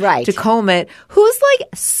comb to comb it?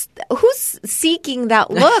 Who's seeking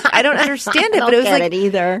that look? I don't understand it. But it was get it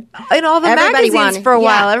either. In all the Everybody magazines wanted- for a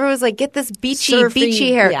while, yeah. everyone was like, "Get this beachy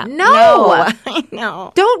Surfy, hair." yeah. No, I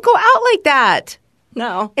know. don't go out like that.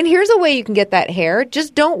 No. And here's a way you can get that hair.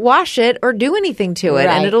 Just don't wash it or do anything to it,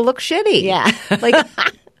 and it'll look shitty. Yeah.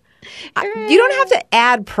 You don't have to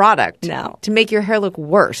add product to make your hair look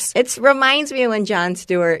worse. It reminds me of when Jon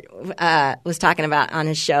Stewart was talking about on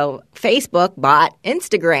his show, Facebook bought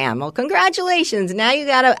Instagram. Well, congratulations. Now you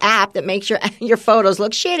got an app that makes your photos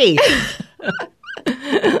look shitty.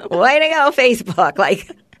 Way to go,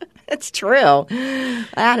 Facebook. It's true.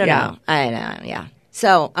 I don't know. I know, yeah.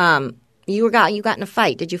 So, you got in a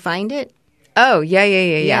fight. Did you find it? Oh,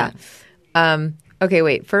 yeah. Okay,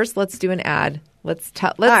 wait. First, let's do an ad. Let's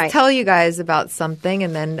tell you guys about something,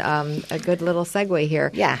 and then a good little segue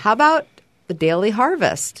here. Yeah. How about the Daily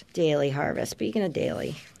Harvest? Daily Harvest. Speaking of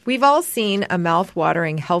daily. We've all seen a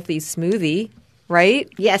mouth-watering healthy smoothie, right?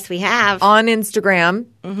 Yes, we have. On Instagram,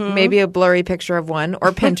 maybe a blurry picture of one,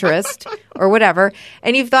 or Pinterest, or whatever.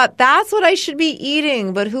 And you've thought, that's what I should be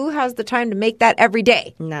eating, but who has the time to make that every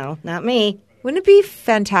day? No, not me. Wouldn't it be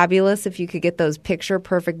fantabulous if you could get those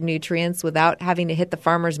picture-perfect nutrients without having to hit the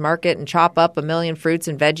farmer's market and chop up a million fruits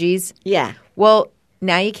and veggies? Yeah. Well,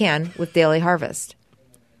 now you can with Daily Harvest.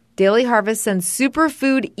 Daily Harvest sends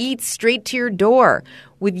superfood eats straight to your door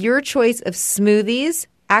with your choice of smoothies,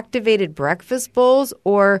 activated breakfast bowls,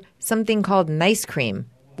 or something called Nice Cream,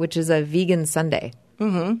 which is a vegan sundae.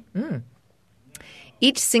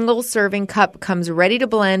 Each single serving cup comes ready to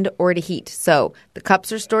blend or to heat. So the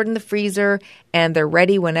cups are stored in the freezer and they're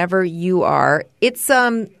ready whenever you are. It's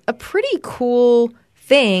a pretty cool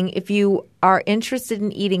thing if you are interested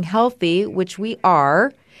in eating healthy, which we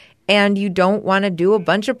are, and you don't want to do a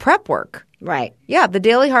bunch of prep work. Right. Yeah, the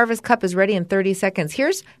Daily Harvest Cup is ready in 30 seconds.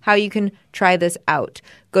 Here's how you can try this out.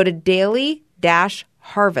 Go to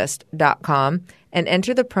daily-harvest.com and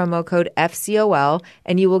enter the promo code FCOL,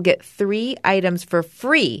 and you will get 3 items for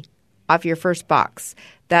free off your first box.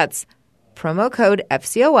 That's promo code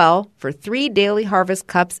FCOL for 3 Daily Harvest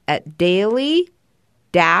Cups at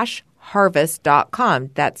daily-harvest.com.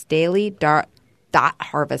 That's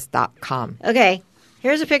daily.harvest.com. Okay.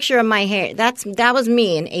 Here's a picture of my hair. That was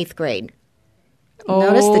me in 8th grade.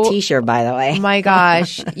 Notice the T-shirt, by the way. Oh, my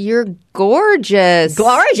gosh. You're gorgeous.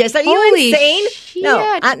 Gorgeous. Are you Holy insane? shit.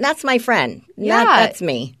 No, that's my friend. Yeah. That's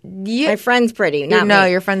me. My friend's pretty. Not no,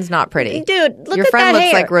 me. your friend's not pretty. Dude, look your at friend that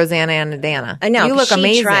looks hair. like Rosanna Anadana. I know. You look she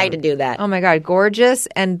amazing. tried to do that. Oh, my God. Gorgeous.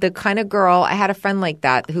 And the kind of girl, I had a friend like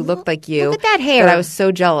that who looked like you. Look at that hair. That I was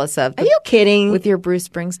so jealous of. Are you kidding? With your Bruce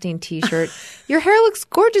Springsteen T-shirt. Your hair looks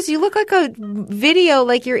gorgeous. You look like a video,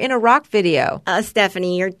 like you're in a rock video.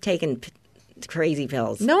 Stephanie, you're taking crazy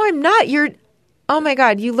pills. No, I'm not. Oh my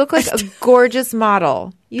God, you look like a gorgeous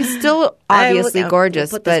model. You still obviously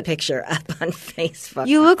gorgeous, put but this picture up on Facebook.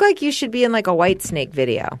 you look like you should be in like a White Snake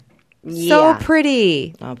video. Yeah. So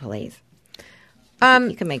pretty. Oh, please.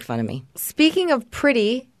 You can make fun of me. Speaking of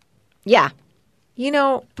pretty, Yeah. you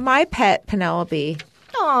know, my pet Penelope,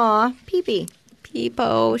 Aw, Pee-Pee.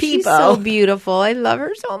 Peepo, she's Peepo. so beautiful. I love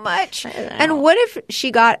her so much. And what if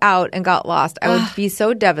she got out and got lost? I would be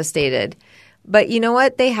so devastated. But you know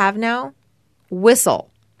what they have now?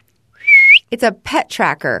 Whistle. It's a pet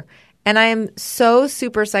tracker. And I am so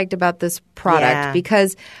super psyched about this product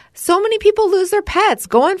because so many people lose their pets.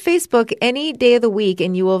 Go on Facebook any day of the week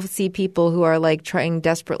and you will see people who are like trying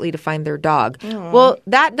desperately to find their dog. Well,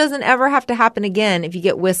 that doesn't ever have to happen again if you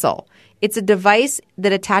get Whistle. It's a device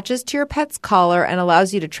that attaches to your pet's collar and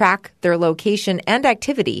allows you to track their location and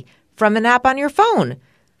activity from an app on your phone.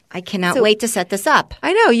 I cannot wait to set this up.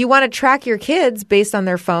 I know. You want to track your kids based on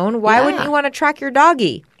their phone. Why wouldn't you want to track your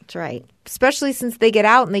doggy? That's right. Especially since they get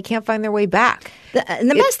out and they can't find their way back.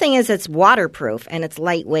 And the best thing is it's waterproof and it's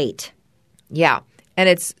lightweight. Yeah. And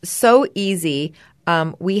it's so easy.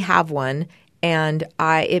 We have one, and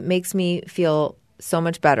it makes me feel so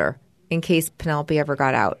much better in case Penelope ever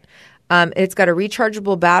got out. It's got a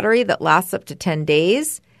rechargeable battery that lasts up to 10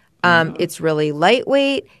 days. It's really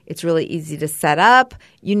lightweight. It's really easy to set up.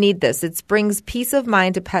 You need this. It brings peace of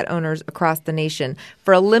mind to pet owners across the nation.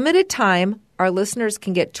 For a limited time, our listeners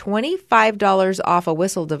can get $25 off a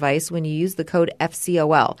Whistle device when you use the code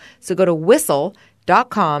FCOL. So go to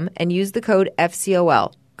whistle.com and use the code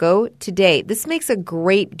FCOL. Go today. This makes a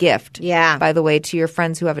great gift, by the way, to your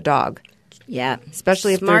friends who have a dog. Yeah.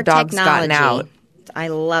 Especially if Smart their dog's technology. gotten out. I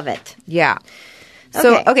love it. Yeah.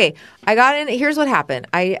 So, okay, I got in. Here's what happened.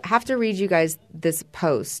 I have to read you guys this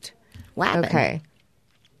post. What happened? Okay.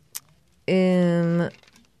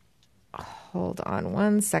 Hold on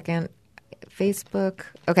one second. Facebook.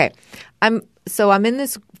 Okay. I'm in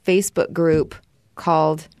this Facebook group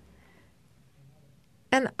called,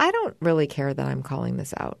 and I don't really care that I'm calling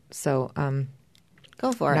this out. So, go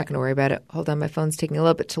for I'm it. not going to worry about it. Hold on. My phone's taking a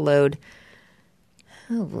little bit to load.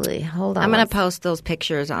 Oh, boy. Hold on. I'm going to post those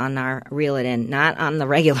pictures on our Reel It In, not on the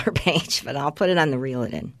regular page, but I'll put it on the Reel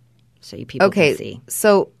It In so you people can see.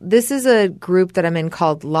 So this is a group that I'm in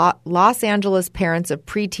called Los Angeles Parents of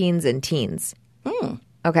Preteens and Teens.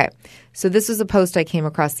 Okay. So this was a post I came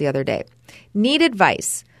across the other day. Need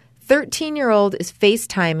advice. 13-year-old is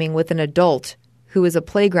FaceTiming with an adult who is a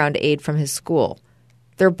playground aide from his school.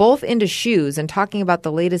 They're both into shoes and talking about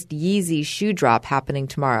the latest Yeezy shoe drop happening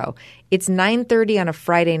tomorrow. It's 9:30 on a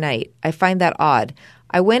Friday night. I find that odd.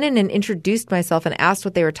 I went in and introduced myself and asked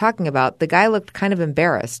what they were talking about. The guy looked kind of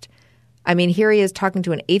embarrassed. I mean, here he is talking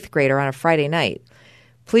to an 8th grader on a Friday night.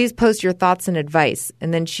 Please post your thoughts and advice.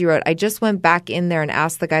 And then she wrote, I just went back in there and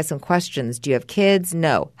asked the guy some questions. Do you have kids?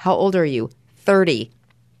 No. How old are you? 30.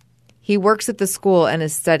 He works at the school and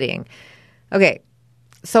is studying. Okay.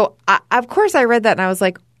 So, of course, I read that and I was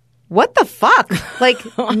like, what the fuck? Like,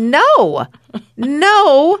 no,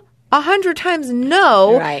 100 times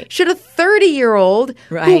no. Right. Should a 30-year-old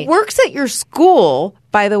who works at your school,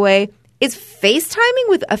 by the way, is FaceTiming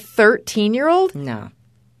with a 13-year-old? No.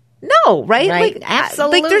 No, right? Right. Like,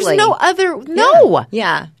 Absolutely. Like, there's no other, no.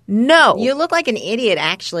 Yeah. No. You look like an idiot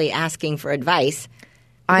actually asking for advice.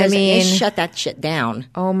 I mean, shut that shit down.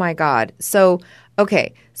 Oh, my God. So,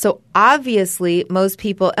 okay. So, obviously, most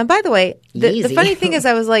people – and by the way, the funny thing is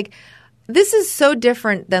I was like – this is so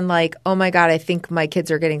different than like, oh my God, I think my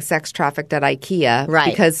kids are getting sex trafficked at IKEA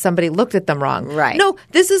because somebody looked at them wrong. Right. No,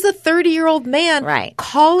 this is a 30-year-old man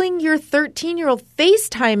calling your 13-year-old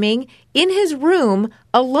FaceTiming in his room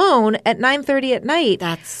alone at 9:30 at night.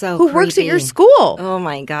 That's so who works at creepy. your school. Oh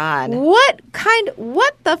my God. What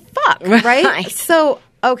the fuck? Right? So,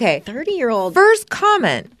 okay. 30-year-old. First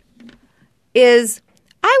comment is,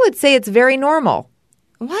 I would say it's very normal.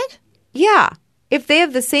 What? Yeah. If they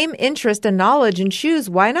have the same interest and knowledge in shoes,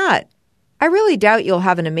 why not? I really doubt you'll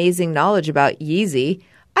have an amazing knowledge about Yeezy.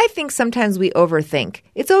 I think sometimes we overthink.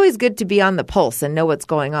 It's always good to be on the pulse and know what's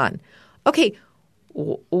going on. Okay,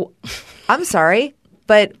 I'm sorry,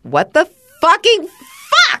 but what the fucking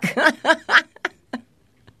fuck?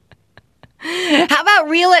 How about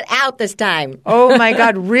reel it out this time? Oh my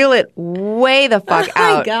God, reel it way the fuck out.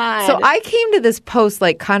 Oh my God. So I came to this post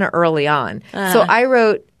like kind of early on. So I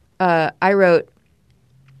wrote,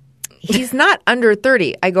 he's not under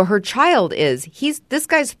 30. I go, her child is. This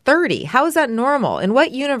guy's 30. How is that normal? In what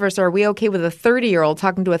universe are we okay with a 30-year-old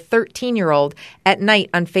talking to a 13-year-old at night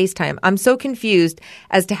on FaceTime? I'm so confused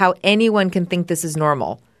as to how anyone can think this is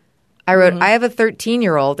normal. I wrote, I have a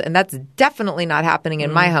 13-year-old, and that's definitely not happening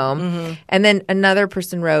in my home. And then another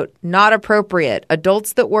person wrote, not appropriate.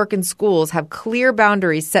 Adults that work in schools have clear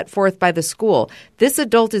boundaries set forth by the school. This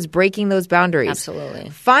adult is breaking those boundaries. Absolutely.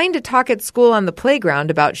 Fine to talk at school on the playground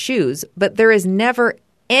about shoes, but there is never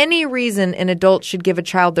any reason an adult should give a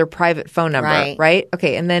child their private phone number, right?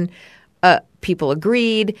 Okay, and then people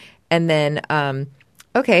agreed, and then,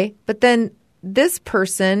 okay, but then this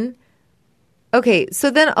person... Okay, so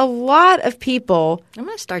then a lot of people... I'm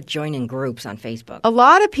going to start joining groups on Facebook. A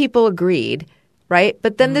lot of people agreed, right?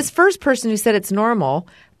 But then this first person who said it's normal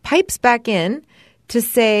pipes back in to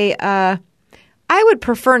say, I would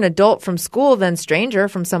prefer an adult from school than stranger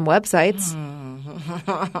from some websites.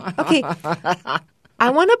 Okay, I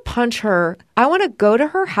want to punch her. I want to go to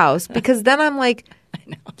her house because then I'm like,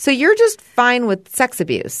 so you're just fine with sex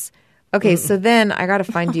abuse. Okay, so then I got to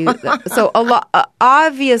find you. So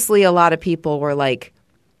obviously, a lot of people were like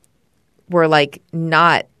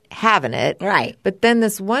not having it, right? But then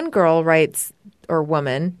this one girl writes, or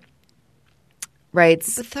woman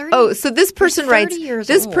writes, so this person writes,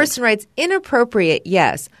 person writes, inappropriate,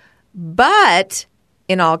 yes, but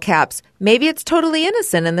in all caps, maybe it's totally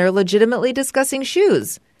innocent and they're legitimately discussing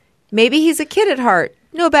shoes. Maybe he's a kid at heart.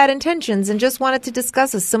 No bad intentions and just wanted to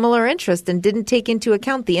discuss a similar interest and didn't take into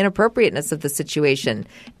account the inappropriateness of the situation.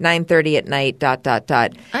 9:30 at night, ...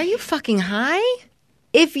 Are you fucking high?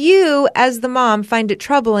 If you, as the mom, find it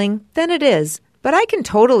troubling, then it is. But I can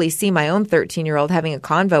totally see my own 13-year-old having a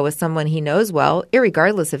convo with someone he knows well,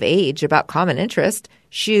 irregardless of age, about common interest.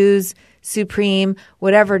 Shoes, Supreme,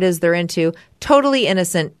 whatever it is they're into. Totally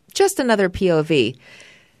innocent. Just another POV.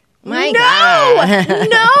 God.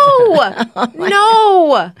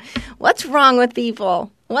 No. What's wrong with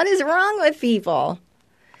people? What is wrong with people?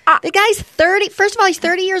 The guy's 30. First of all, he's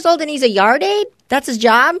 30 years old and he's a yard aide. That's his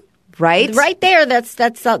job, right? Right there. That's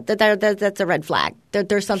a red flag.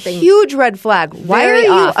 There's something huge red flag. Why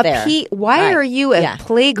are you a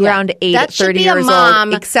playground aide at 30 years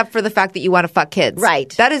old? Except for the fact that you want to fuck kids,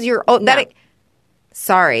 right? That is your.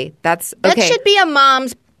 Sorry, that's okay. That should be a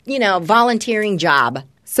mom's, volunteering job.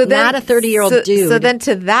 So then, not a 30-year-old dude. So then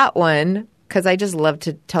to that one, because I just love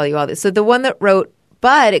to tell you all this. So the one that wrote,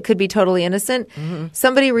 but it could be totally innocent,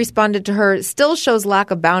 somebody responded to her, still shows lack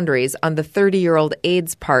of boundaries on the 30-year-old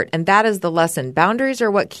aide's part. And that is the lesson. Boundaries are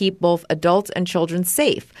what keep both adults and children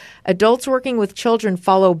safe. Adults working with children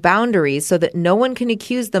follow boundaries so that no one can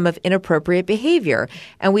accuse them of inappropriate behavior.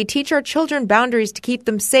 And we teach our children boundaries to keep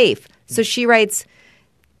them safe. So she writes...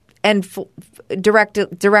 and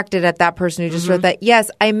directed at that person who just wrote that,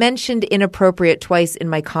 yes, I mentioned inappropriate twice in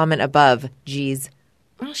my comment above. Jeez.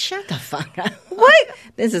 Well, shut the fuck up. What?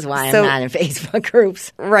 This is why I'm not in Facebook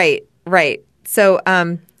groups. Right. So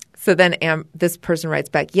then this person writes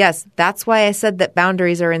back, yes, that's why I said that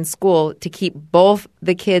boundaries are in school to keep both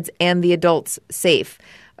the kids and the adults safe.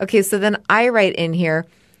 Okay, so then I write in here,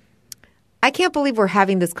 I can't believe we're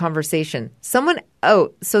having this conversation.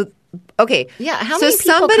 Okay. Yeah, how many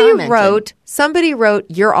people commented? Somebody wrote,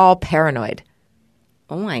 you're all paranoid.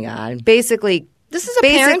 Oh, my God. Basically, this is a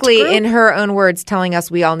parent group? in her own words, telling us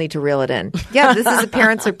we all need to reel it in. Yeah, this is the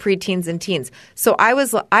parents of preteens and teens. So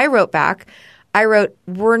I wrote back,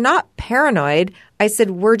 we're not paranoid. I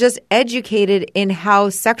said, we're just educated in how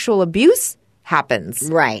sexual abuse happens.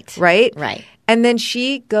 Right. And then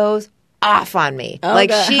she goes, off on me. Oh, like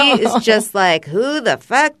God. she is just like, who the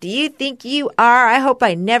fuck do you think you are? I hope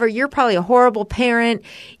I never. You're probably a horrible parent.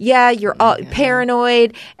 Yeah, you're all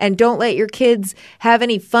paranoid and don't let your kids have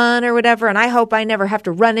any fun or whatever. And I hope I never have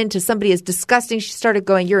to run into somebody as disgusting. She started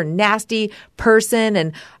going, you're a nasty person.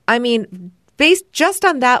 And I mean, based just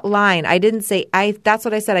on that line, I didn't say that's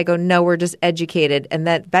what I said. I go, no, we're just educated. And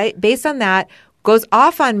that based on that goes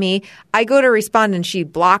off on me. I go to respond and she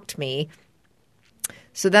blocked me.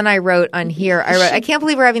 So then I wrote on here, I can't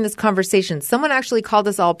believe we're having this conversation. Someone actually called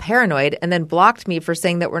us all paranoid and then blocked me for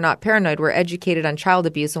saying that we're not paranoid. We're educated on child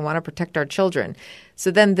abuse and want to protect our children.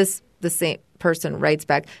 So then the same person writes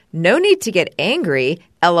back, no need to get angry,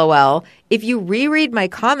 LOL. If you reread my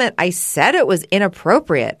comment, I said it was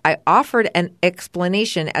inappropriate. I offered an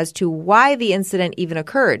explanation as to why the incident even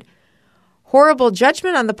occurred. Horrible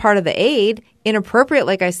judgment on the part of the aide, inappropriate,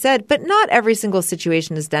 like I said, but not every single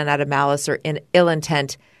situation is done out of malice or ill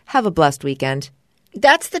intent. Have a blessed weekend.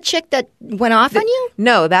 That's the chick that went off on you?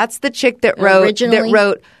 No, that's the chick that wrote.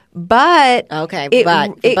 Originally? But okay,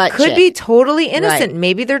 it could chick. be totally innocent. Right.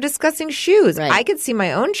 Maybe they're discussing shoes. Right. I could see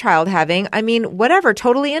my own child having. I mean, whatever,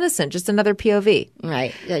 totally innocent, just another POV.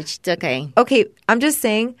 Right. It's okay. Okay, I'm just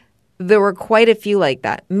saying. There were quite a few like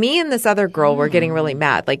that. Me and this other girl were getting really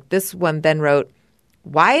mad. Like this one then wrote,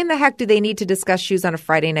 why in the heck do they need to discuss shoes on a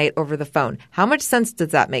Friday night over the phone? How much sense does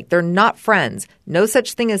that make? They're not friends. No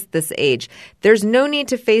such thing as this age. There's no need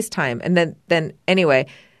to FaceTime. And then anyway,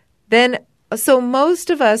 so most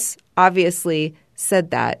of us obviously said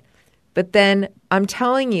that. But then I'm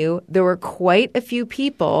telling you, there were quite a few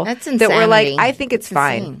people that were like, I think it's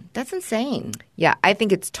fine. Insane. That's insane. Yeah, I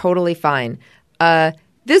think it's totally fine.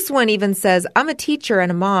 This one even says, I'm a teacher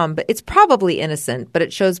and a mom, but it's probably innocent, but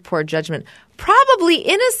it shows poor judgment. Probably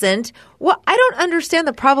innocent? Well, I don't understand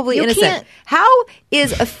the probably innocent. Can't. How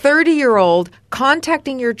is a 30-year-old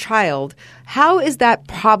contacting your child? How is that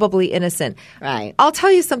probably innocent? Right. I'll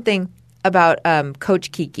tell you something about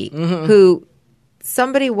Coach Kiki, who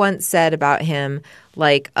somebody once said about him,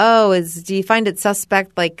 like, do you find it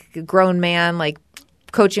suspect, like a grown man, like,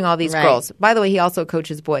 coaching all these girls. By the way, he also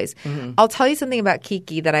coaches boys. Mm-hmm. I'll tell you something about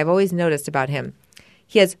Kiki that I've always noticed about him.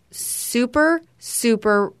 He has super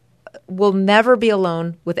will never be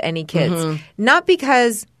alone with any kids. Mm-hmm. Not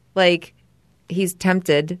because like he's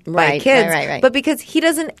tempted by kids, but because he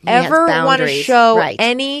doesn't ever want to show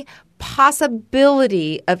any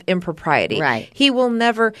possibility of impropriety. Right. He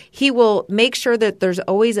will make sure that there's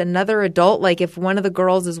always another adult. Like if one of the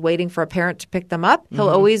girls is waiting for a parent to pick them up, he'll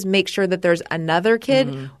always make sure that there's another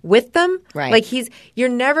kid with them. Right. Like you're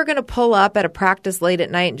never going to pull up at a practice late at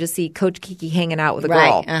night and just see Coach Kiki hanging out with a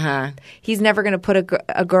girl. Uh-huh. He's never going to put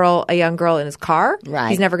a young girl in his car. Right.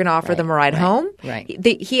 He's never going to offer them a ride home. Right.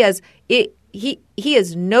 He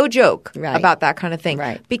is no joke about that kind of thing.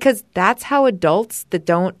 Right. Because that's how adults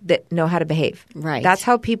that know how to behave. Right. That's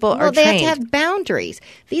how people are trained. Well, they have to have boundaries.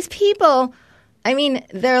 These people, I mean,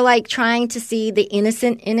 they're like trying to see the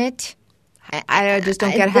innocent in it. I just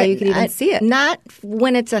don't get how you could even see it. Not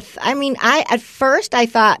when it's at first I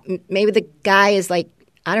thought maybe the guy is like,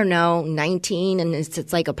 I don't know, 19 and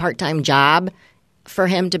it's like a part-time job for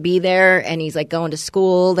him to be there, and he's like going to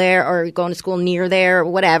school there or going to school near there or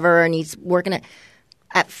whatever, and he's working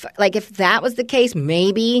like if that was the case,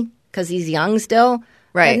 maybe because he's young still,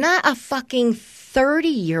 right? But not a fucking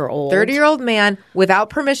 30-year-old. 30-year-old man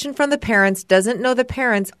without permission from the parents, doesn't know the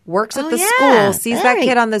parents, works at the school, sees that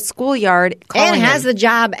kid on the schoolyard, and has the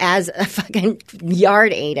job as a fucking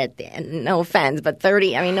yard aide at the end. No offense, but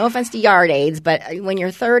 30. I mean, no offense to yard aides, but when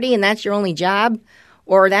you're 30 and that's your only job,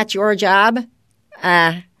 or that's your job.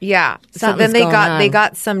 Yeah. So then they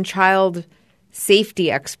got some child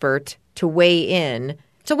safety expert to weigh in.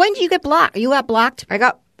 So when did you get blocked? You got blocked? I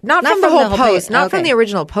got not from the whole post, not from the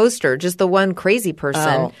original poster, just the one crazy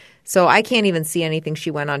person. Oh. So I can't even see anything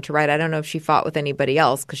she went on to write. I don't know if she fought with anybody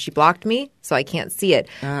else because she blocked me, so I can't see it.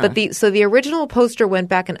 But the original poster went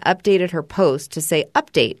back and updated her post to say,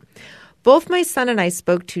 update. Both my son and I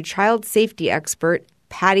spoke to child safety expert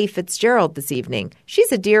Patty Fitzgerald this evening.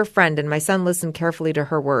 She's a dear friend, and my son listened carefully to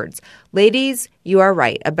her words. Ladies, you are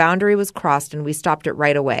right. A boundary was crossed, and we stopped it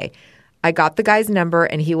right away. I got the guy's number,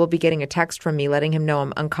 and he will be getting a text from me letting him know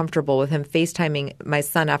I'm uncomfortable with him FaceTiming my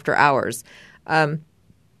son after hours.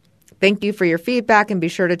 Thank you for your feedback, and be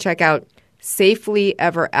sure to check out Safely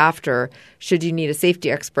Ever After should you need a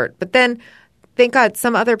safety expert. But then, thank God,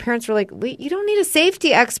 some other parents were like, you don't need a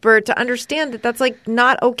safety expert to understand that that's like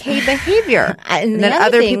not okay behavior. and then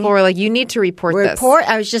other people were like, you need to report this.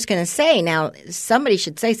 I was just going to say, now somebody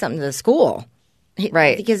should say something to the school.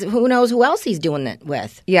 Right. Because who knows who else he's doing it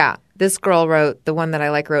with. Yeah. This girl wrote, the one that I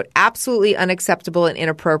like wrote, absolutely unacceptable and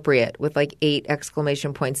inappropriate with like 8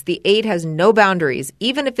 exclamation points. The 8 has no boundaries,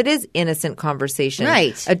 even if it is innocent conversation.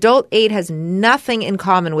 Right. Adult 8 has nothing in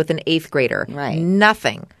common with an 8th grader. Right.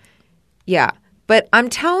 Nothing. Yeah. But I'm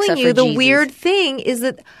telling Except you, for the Jeezy's. weird thing is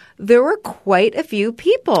that there were quite a few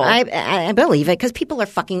people. I believe it because people are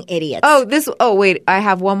fucking idiots. Oh, wait. I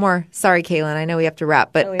have one more. Sorry, Kaylin. I know we have to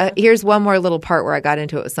wrap. But here's one more little part where I got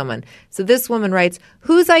into it with someone. So this woman writes,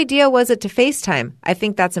 whose idea was it to FaceTime? I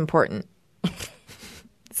think that's important.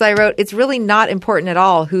 So I wrote, it's really not important at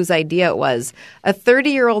all whose idea it was. A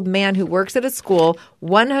 30-year-old man who works at a school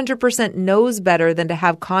 100% knows better than to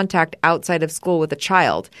have contact outside of school with a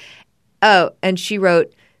child. Oh, and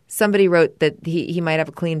somebody wrote that he might have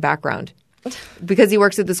a clean background because he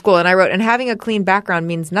works at the school. And I wrote, and having a clean background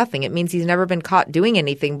means nothing. It means he's never been caught doing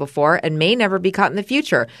anything before and may never be caught in the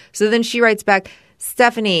future. So then she writes back,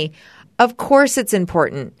 Stephanie, of course it's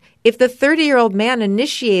important. If the 30-year-old man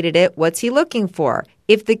initiated it, what's he looking for?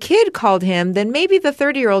 If the kid called him, then maybe the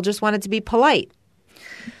 30-year-old just wanted to be polite.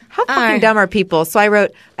 How fucking dumb are people? So I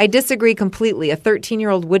wrote, I disagree completely. A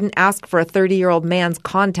 13-year-old wouldn't ask for a 30-year-old man's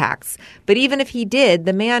contacts. But even if he did,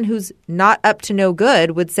 the man who's not up to no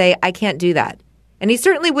good would say, I can't do that. And he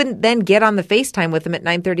certainly wouldn't then get on the FaceTime with him at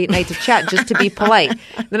 9:30 at night to chat just to be polite.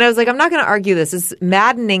 Then I was like, I'm not going to argue this. It's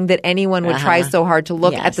maddening that anyone would try so hard to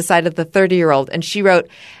look at the side of the 30-year-old. And she wrote,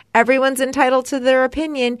 everyone's entitled to their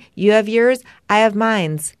opinion. You have yours. I have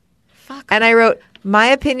mine's. And I wrote, my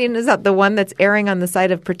opinion is the one that's erring on the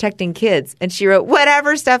side of protecting kids. And she wrote,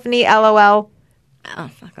 whatever, Stephanie, LOL. Oh,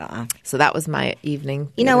 fuck off. So that was my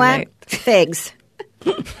evening. You know what? Night. Figs.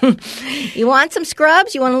 You want some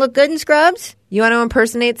scrubs? You want to look good in scrubs? You want to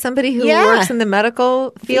impersonate somebody who works in the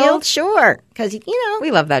medical field? Sure. Because,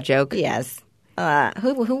 we love that joke. Yes.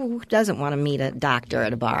 Who doesn't want to meet a doctor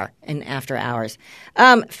at a bar and after hours?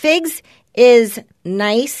 Figs is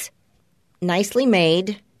nicely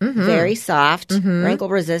made. Mm-hmm. Very soft, wrinkle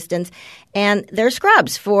resistance, and they're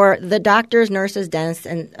scrubs for the doctors, nurses, dentists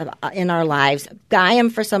in our lives. Buy them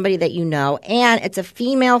for somebody that you know, and it's a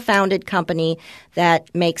female-founded company that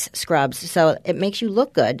makes scrubs, so it makes you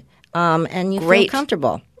look good and you feel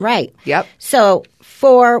comfortable. Right. Yep. So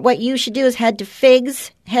for what you should do is head to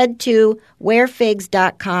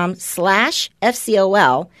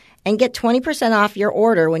wearfigs.com/FCOL and get 20% off your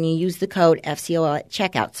order when you use the code FCOL at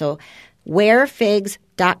checkout. So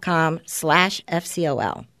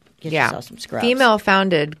wearfigs.com/FCOL. Get yourself some scrubs.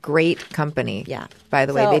 Female-founded, great company. Yeah. By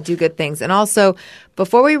the way, they do good things. And also,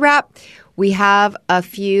 before we wrap, we have a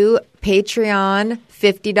few Patreon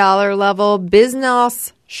 $50 level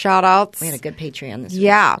business shout-outs. We had a good Patreon this week.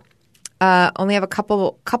 Yeah. Only have a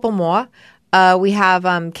couple more. We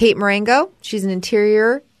have Kate Marengo. She's an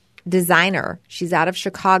interior designer. She's out of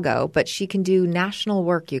Chicago, but she can do national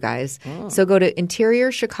work, you guys. Oh. So go to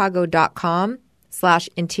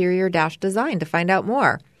interiorchicago.com/interior-design to find out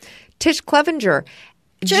more. Tish Clevenger.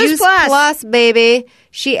 Juice Plus, baby.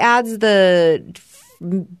 She adds the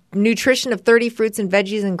nutrition of 30 fruits and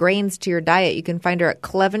veggies and grains to your diet. You can find her at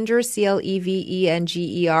Clevenger,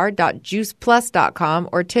 CLEVENGER.juiceplus.com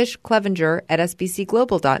or Tish Clevenger at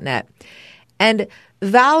sbcglobal.net. And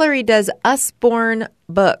Valerie does Usborne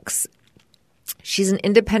Books. She's an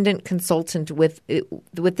independent consultant with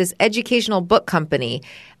this educational book company,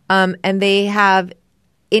 and they have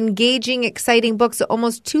engaging, exciting books,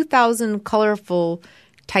 almost 2,000 colorful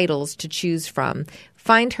titles to choose from.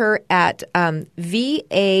 Find her at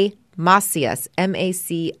V.A. Macias,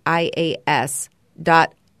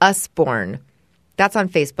 MACIAS.Usborne. That's on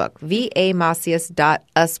Facebook,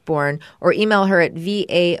 vamacias.usborne, or email her at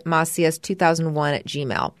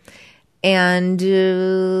vamacias2001@gmail. And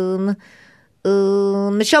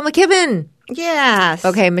Michelle McKibben. Yes.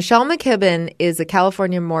 Okay, Michelle McKibben is a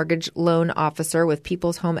California mortgage loan officer with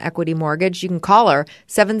People's Home Equity Mortgage. You can call her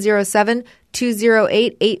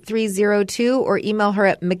 707-208-8302 or email her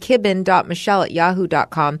at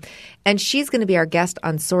mckibben.michelle@yahoo.com. And she's going to be our guest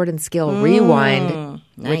on Sword and Scale Rewind,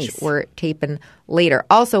 which we're taping later.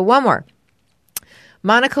 Also, one more.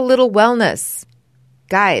 Monica Little Wellness.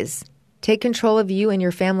 Guys, take control of you and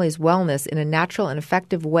your family's wellness in a natural and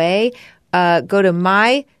effective way. Go to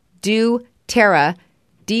mydoterra,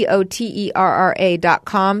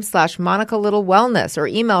 DOTERRA.com/Monica Little Wellness or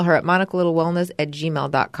email her at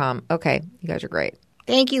monicalittlewellness@gmail.com. Okay, you guys are great.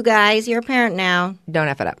 Thank you, guys. You're a parent now. Don't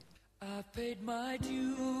F it up. I've paid my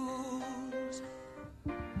dues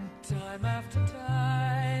time after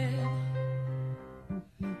time.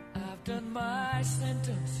 I've done my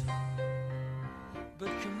sentence, but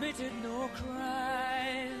committed no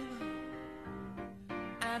crime.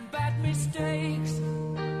 And bad mistakes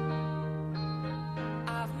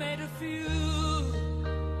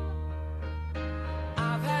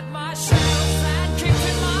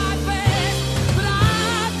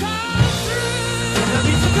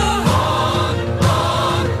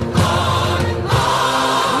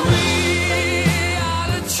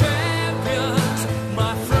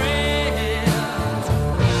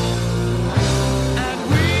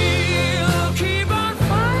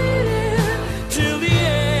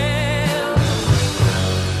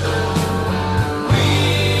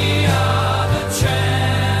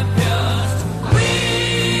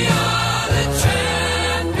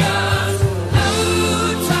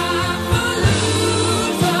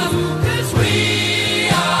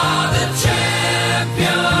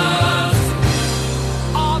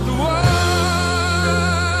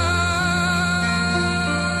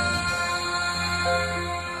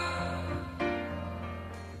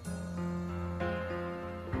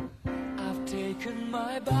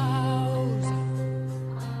house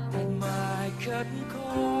and my curtain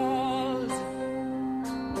calls.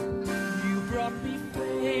 You brought me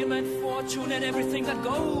fame and fortune and everything that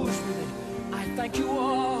goes with it. I thank you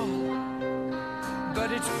all,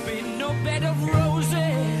 but it's been no bed of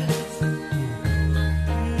roses,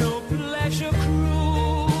 no pleasure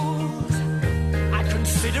cruise. I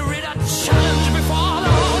consider it a challenge before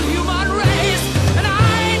the whole human race, and I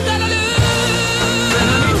ain't gonna lose.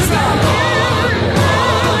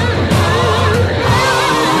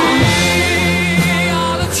 We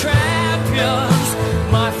are the champions,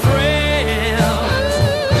 my friends,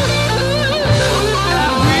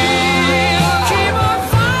 and we'll keep on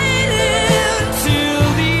fighting till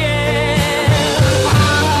the end.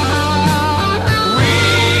 We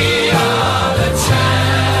are the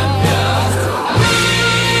champions. We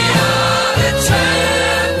are the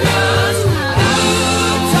champions. No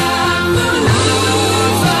time for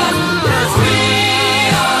losers, 'cause we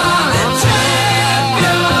are the champions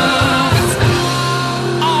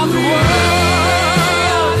of the world.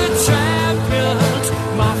 The champions,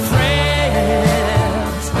 my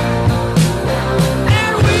friends.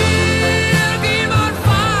 And we'll keep on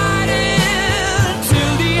fighting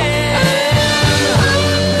till the end.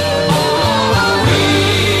 Oh, we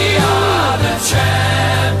are the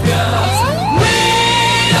champions. We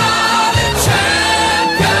are the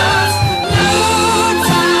champions. No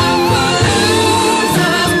time for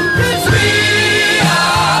losers, 'cause we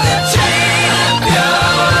are the champions.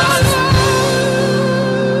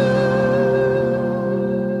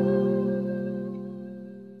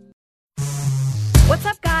 What's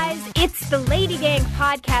up, guys? It's the Lady Gang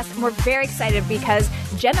podcast, and we're very excited because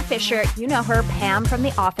Jenna Fisher, you know her, Pam from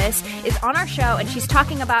The Office, is on our show, and she's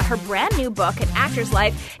talking about her brand new book, An Actor's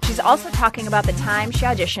Life. She's also talking about the time she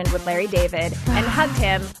auditioned with Larry David and hugged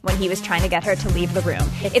him when he was trying to get her to leave the room.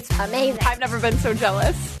 It's Amazing. I've never been so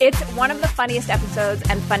jealous. It's one of the funniest episodes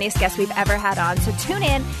and funniest guests we've ever had on. So tune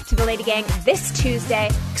in to the Lady Gang this Tuesday,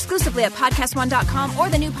 exclusively at PodcastOne.com or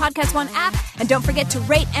the new Podcast One app. And don't forget to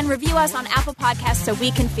rate and review us on Apple Podcasts so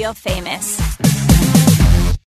we can feel famous.